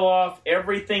the show off.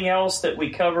 Everything else that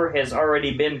we cover has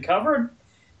already been covered.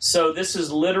 So this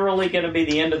is literally going to be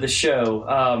the end of the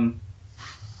show.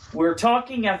 We're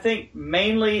talking, I think,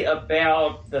 mainly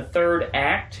about the third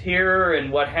act here and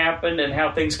what happened and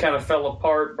how things kind of fell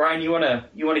apart. Brian, you want to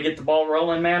get the ball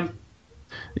rolling, man?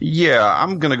 Yeah,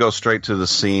 I'm gonna go straight to the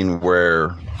scene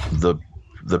where the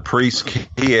priest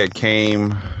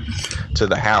came to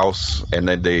the house, and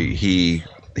then he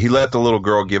let the little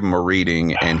girl give him a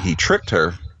reading, and he tricked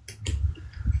her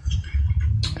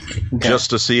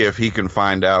just to see if he can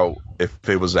find out if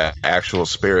it was that actual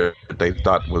spirit that they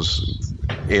thought was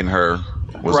in her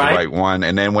was the right one.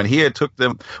 And then when he had took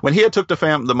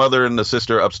the mother and the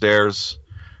sister upstairs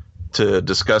to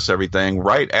discuss everything,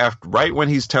 right when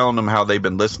he's telling them how they've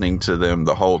been listening to them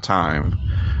the whole time,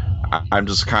 I'm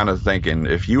just kind of thinking,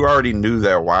 if you already knew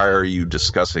that, why are you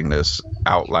discussing this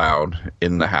out loud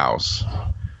in the house?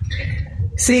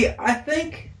 See, I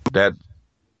think that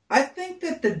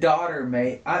the daughter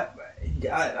may.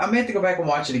 I may have to go back and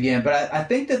watch it again, but I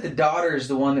think that the daughter is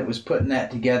the one that was putting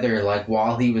that together, like,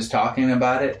 while he was talking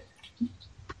about it.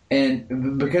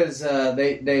 And because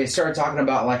they started talking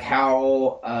about, like,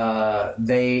 how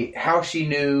she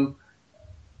knew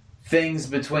things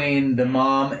between the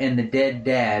mom and the dead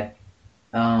dad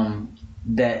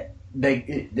that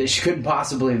she couldn't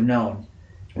possibly have known.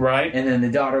 Right. And then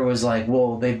the daughter was like,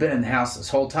 well, they've been in the house this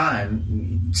whole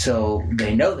time, so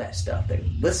they know that stuff. They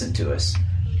listen to us.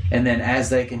 And then as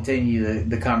they continue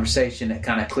the conversation, it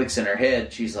kind of clicks in her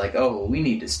head. She's like, oh, we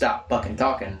need to stop fucking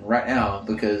talking right now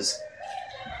because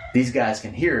these guys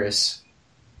can hear us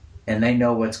and they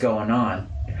know what's going on.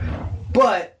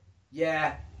 But,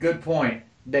 yeah, good point.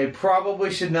 They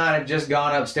probably should not have just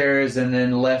gone upstairs and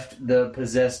then left the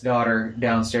possessed daughter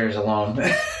downstairs alone.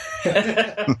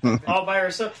 All by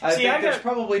herself. I think there's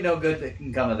probably no good that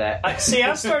can come of that. I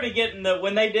started getting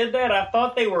when they did that, I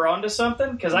thought they were onto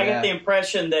something because I got the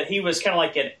impression that he was kind of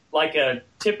like a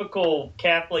typical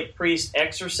Catholic priest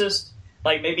exorcist.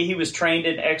 Like maybe he was trained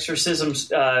in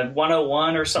exorcisms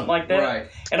 101 or something like that.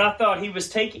 Right. And I thought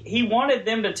he wanted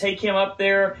them to take him up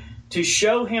there to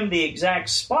show him the exact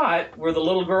spot where the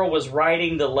little girl was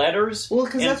writing the letters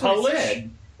in that's Polish. What he said.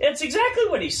 It's exactly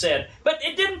what he said, but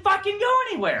it didn't fucking go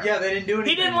anywhere. Yeah, they didn't do anything.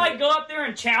 He didn't go up there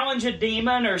and challenge a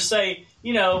demon or say,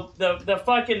 the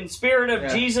fucking spirit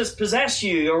of Jesus possess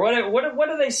you or whatever. What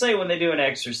do they say when they do an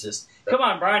exorcist? Come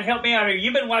on, Brian, help me out here.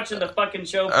 You've been watching the fucking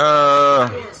show.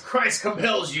 Christ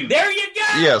compels you. There you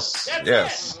go. Yes, That's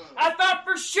yes. it. I thought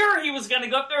for sure he was going to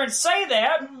go up there and say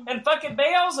that, and fucking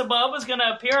Beelzebub was going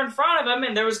to appear in front of him,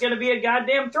 and there was going to be a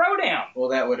goddamn throwdown. Well,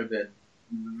 that would have been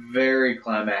very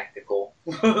climactical.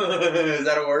 Is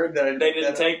that a word?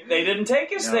 They didn't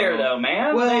take us there though,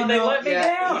 man. Well, they let me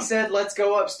down. He said, "Let's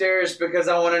go upstairs because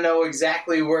I want to know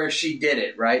exactly where she did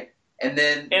it." Right? And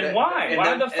then why?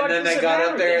 Why the fuck? And then does they it got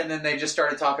matter up there, then? and then they just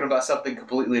started talking about something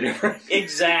completely different.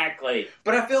 Exactly.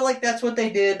 But I feel like that's what they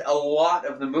did a lot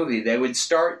of the movie. They would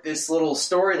start this little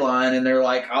storyline, and they're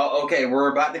like, "Oh, okay,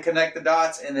 we're about to connect the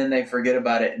dots," and then they forget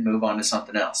about it and move on to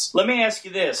something else. Let me ask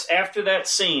you this: after that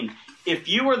scene, if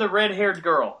you were the red-haired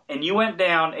girl and you went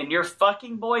down and your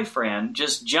fucking boyfriend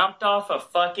just jumped off a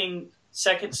fucking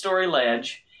second-story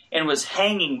ledge and was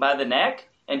hanging by the neck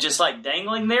and just like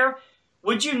dangling there,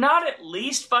 would you not at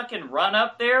least fucking run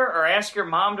up there or ask your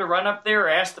mom to run up there or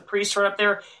ask the priest to run up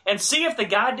there and see if the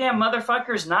goddamn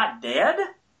motherfucker's not dead?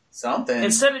 Something.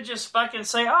 Instead of just fucking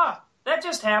say, that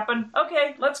just happened.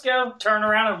 Okay, let's go. Turn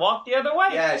around and walk the other way.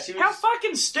 Yeah, she was how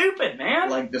fucking stupid, man.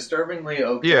 like disturbingly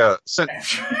okay. Yeah,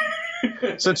 since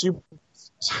you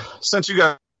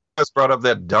guys brought up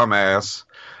that dumbass,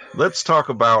 let's talk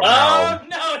about how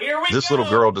no, here we this go. little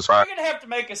girl described. We're gonna have to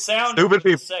make a sound Stupid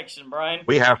people section, Brian.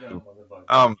 We have to.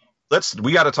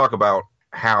 We got to talk about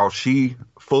how she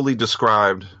fully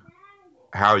described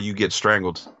how you get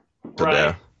strangled to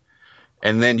death,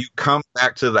 and then you come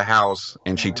back to the house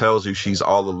and she tells you she's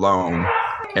all alone,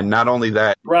 and not only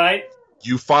that,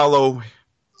 you follow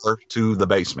her to the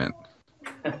basement.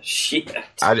 Shit.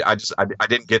 I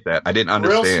didn't get that. I didn't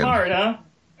understand. Real smart, huh?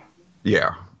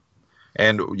 Yeah.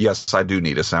 And yes, I do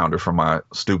need a sounder for my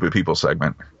stupid people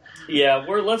segment. Yeah,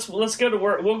 let's go to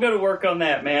work. We'll go to work on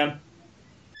that, man.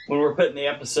 When we're putting the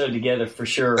episode together, for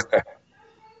sure.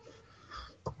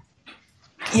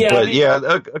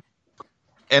 Yeah,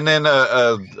 and then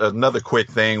another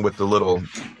quick thing with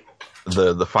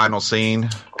the final scene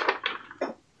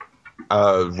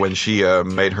when she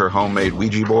made her homemade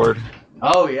Ouija board.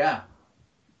 Oh yeah.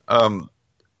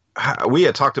 We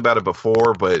had talked about it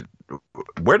before, but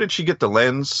where did she get the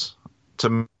lens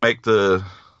to make the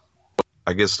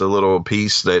little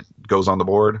piece that goes on the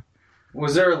board?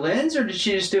 Was there a lens, or did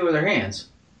she just do it with her hands?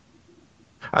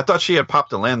 I thought she had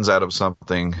popped the lens out of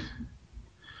something.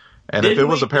 And if it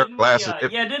was a pair of glasses...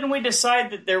 didn't we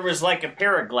decide that there was like a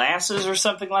pair of glasses or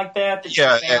something like that she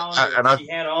found she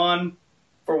had on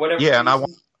for whatever reason? I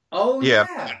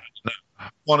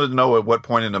wanted to know at what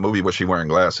point in the movie was she wearing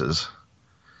glasses.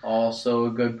 Also a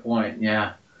good point,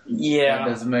 yeah. Yeah. That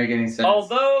doesn't make any sense.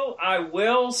 Although, I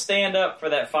will stand up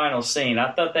for that final scene.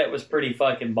 I thought that was pretty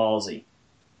fucking ballsy.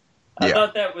 I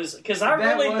thought that was... Because I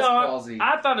really thought... Ballsy.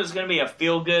 I thought it was going to be a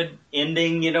feel-good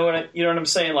ending, you know what I'm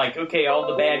saying? Like, okay, all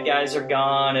the bad guys are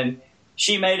gone, and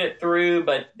she made it through,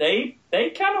 but they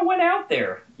kind of went out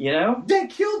there, you know? They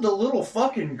killed the little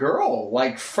fucking girl,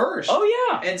 like, first. Oh,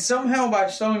 yeah. And somehow,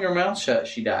 by sewing her mouth shut,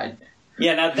 she died.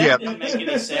 Yeah, now that didn't make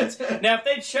any sense. Now, if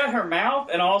they'd shut her mouth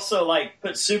and also, like,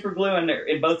 put super glue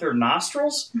in both her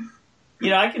nostrils,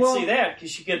 I could see that,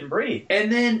 because she couldn't breathe.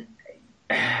 And then,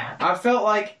 I felt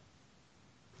like,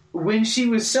 when she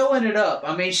was sewing it up,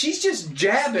 I mean, she's just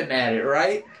jabbing at it,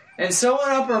 right? And sewing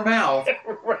up her mouth.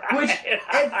 Which,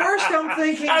 at first I'm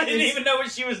thinking... I didn't even know what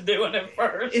she was doing at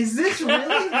first. Is this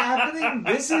really happening?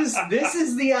 This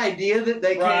is the idea that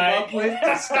they came up with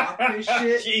to stop this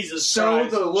shit? Jesus Sew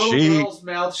Christ. the little girl's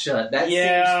mouth shut. That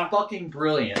seems fucking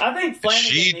brilliant. I think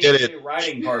Flanagan needs to be a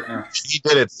writing partner. She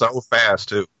did it so fast,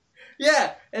 too.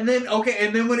 Yeah, and then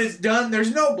when it's done,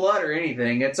 there's no blood or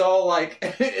anything. It's all like,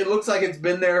 it looks like it's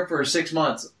been there for 6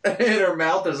 months. And her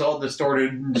mouth is all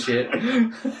distorted and shit.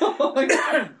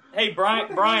 Hey,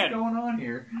 Brian. What's going on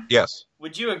here? Yes.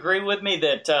 Would you agree with me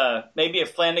that maybe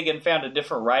if Flanagan found a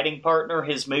different writing partner,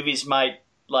 his movies might,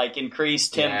 like, increase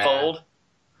tenfold?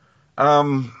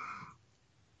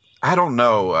 I don't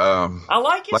know. I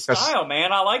like his style,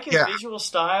 man. I like his visual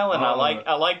style, and I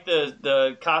like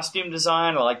the costume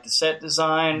design. I like the set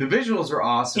design. The visuals are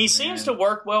awesome. He seems to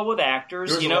work well with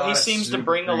actors. He seems to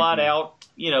bring a lot out.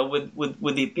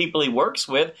 With the people he works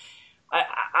with.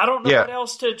 I don't know what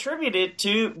else to attribute it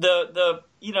to. The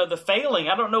failing.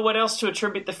 I don't know what else to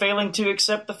attribute the failing to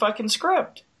except the fucking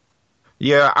script.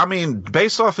 Yeah, I mean,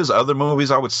 based off his other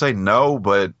movies, I would say no,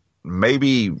 but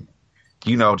maybe.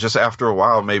 Just after a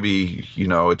while, maybe,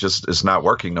 it's not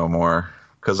working no more.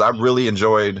 Because I really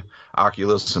enjoyed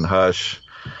Oculus and Hush.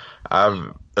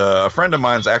 A friend of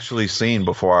mine's actually seen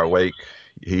Before I Wake.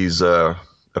 He's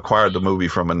acquired the movie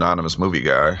from Anonymous Movie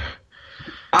Guy.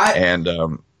 I found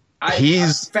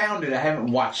it. I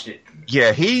haven't watched it.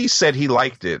 Yeah, he said he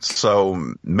liked it.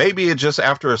 So maybe it just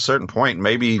after a certain point,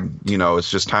 maybe,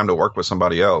 it's just time to work with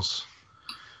somebody else.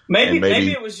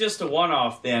 Maybe it was just a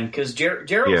one-off then, because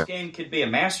Gerald's Game could be a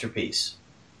masterpiece.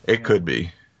 It could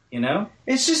be.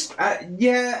 It's just,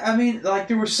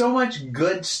 there was so much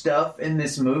good stuff in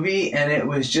this movie, and it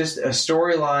was just a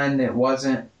storyline that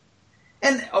wasn't...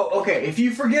 And, okay, if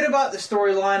you forget about the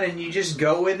storyline and you just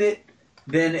go with it,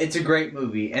 then it's a great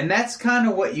movie. And that's kind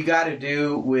of what you got to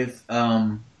do with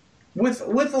a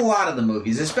lot of the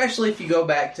movies, especially if you go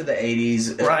back to the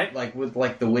 80s, right? Like with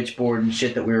the Witchboard and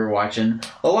shit that we were watching.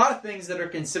 A lot of things that are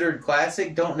considered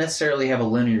classic don't necessarily have a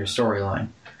linear storyline.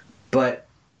 But,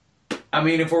 I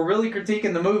mean, if we're really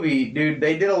critiquing the movie, dude,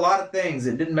 they did a lot of things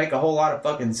that didn't make a whole lot of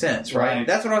fucking sense, right?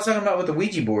 That's what I was talking about with the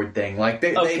Ouija board thing. Like,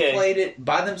 they played it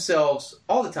by themselves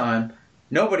all the time.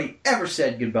 Nobody ever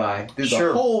said goodbye through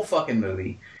the whole fucking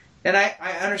movie. And I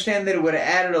understand that it would have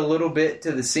added a little bit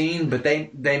to the scene, but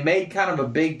they made kind of a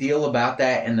big deal about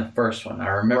that in the first one. I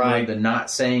remember the not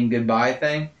saying goodbye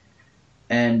thing,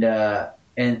 and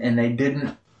they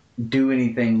didn't do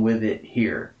anything with it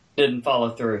here. Didn't follow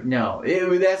through. No,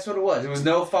 that's what it was. It was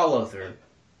no follow through.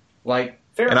 Like,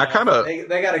 fair and enough.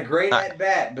 They got a great at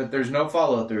bat, but there's no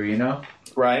follow through.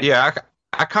 Right? Yeah,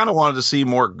 I kind of wanted to see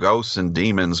more ghosts and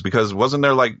demons because wasn't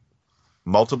there like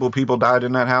multiple people died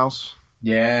in that house?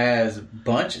 Yeah, there's a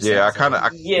bunch of I kind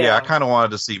of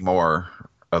wanted to see more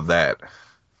of that.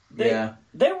 They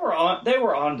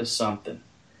were on to something.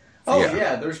 Oh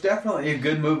yeah, there's definitely a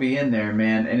good movie in there,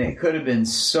 man, and it could have been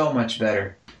so much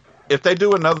better. If they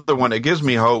do another one, it gives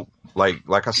me hope. Like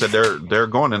I said, they're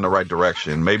going in the right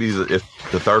direction. Maybe if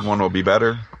the third one will be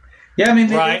better. Yeah, I mean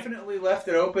they definitely left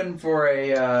it open for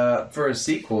a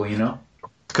sequel,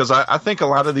 Because I think a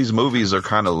lot of these movies are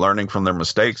kind of learning from their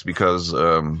mistakes because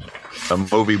a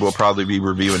movie we'll probably be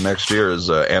reviewing next year is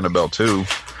Annabelle 2.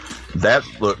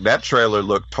 That trailer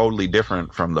looked totally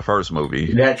different from the first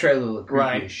movie. That trailer looked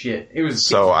creepy as shit. It was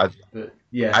so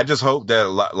yeah. I just hope that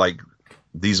like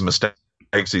these mistakes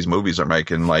these movies are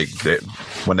making, like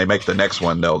when they make the next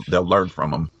one, they'll learn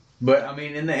from them. But I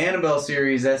mean, in the Annabelle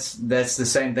series, that's the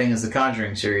same thing as the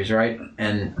Conjuring series, right?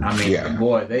 And I mean,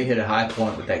 boy, they hit a high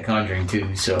point with that Conjuring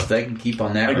too. So if they can keep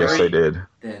on that, yes, they did.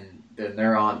 Then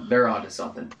they're on to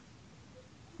something.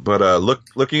 But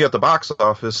looking at the box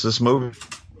office, this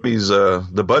movie's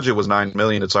the budget was $9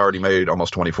 million. It's already made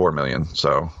almost $24 million.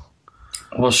 So,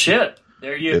 well, shit.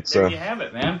 There you have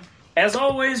it, man. As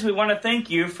always, we want to thank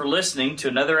you for listening to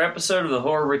another episode of The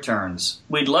Horror Returns.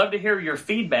 We'd love to hear your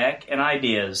feedback and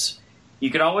ideas. You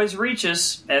can always reach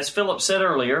us, as Philip said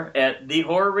earlier, at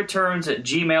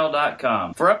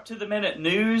thehorrorreturns@gmail.com. For up-to-the-minute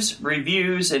news,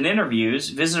 reviews, and interviews,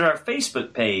 visit our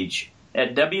Facebook page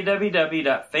at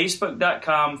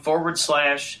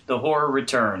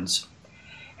www.facebook.com/thehorrorreturns.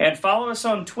 And follow us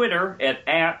on Twitter at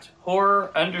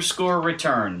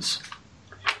 @horror_returns.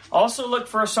 Also look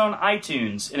for us on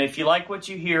iTunes, and if you like what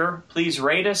you hear, please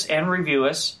rate us and review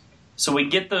us so we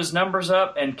get those numbers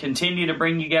up and continue to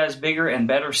bring you guys bigger and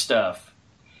better stuff.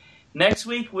 Next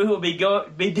week, we will be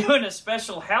doing a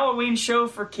special Halloween show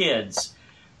for kids,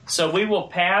 so we will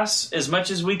pass as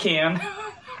much as we can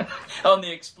on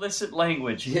the explicit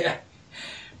language. Yeah.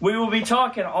 We will be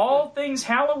talking all things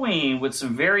Halloween with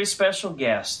some very special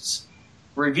guests.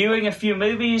 Reviewing a few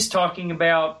movies, talking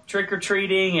about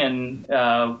trick-or-treating and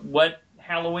what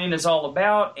Halloween is all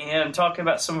about, and talking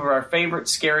about some of our favorite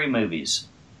scary movies.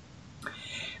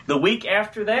 The week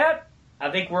after that,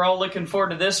 I think we're all looking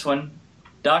forward to this one,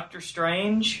 Doctor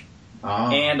Strange,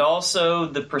 and also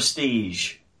The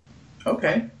Prestige.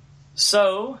 Okay.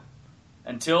 So,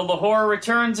 until the horror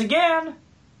returns again,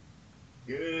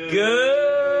 good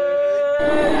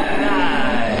night.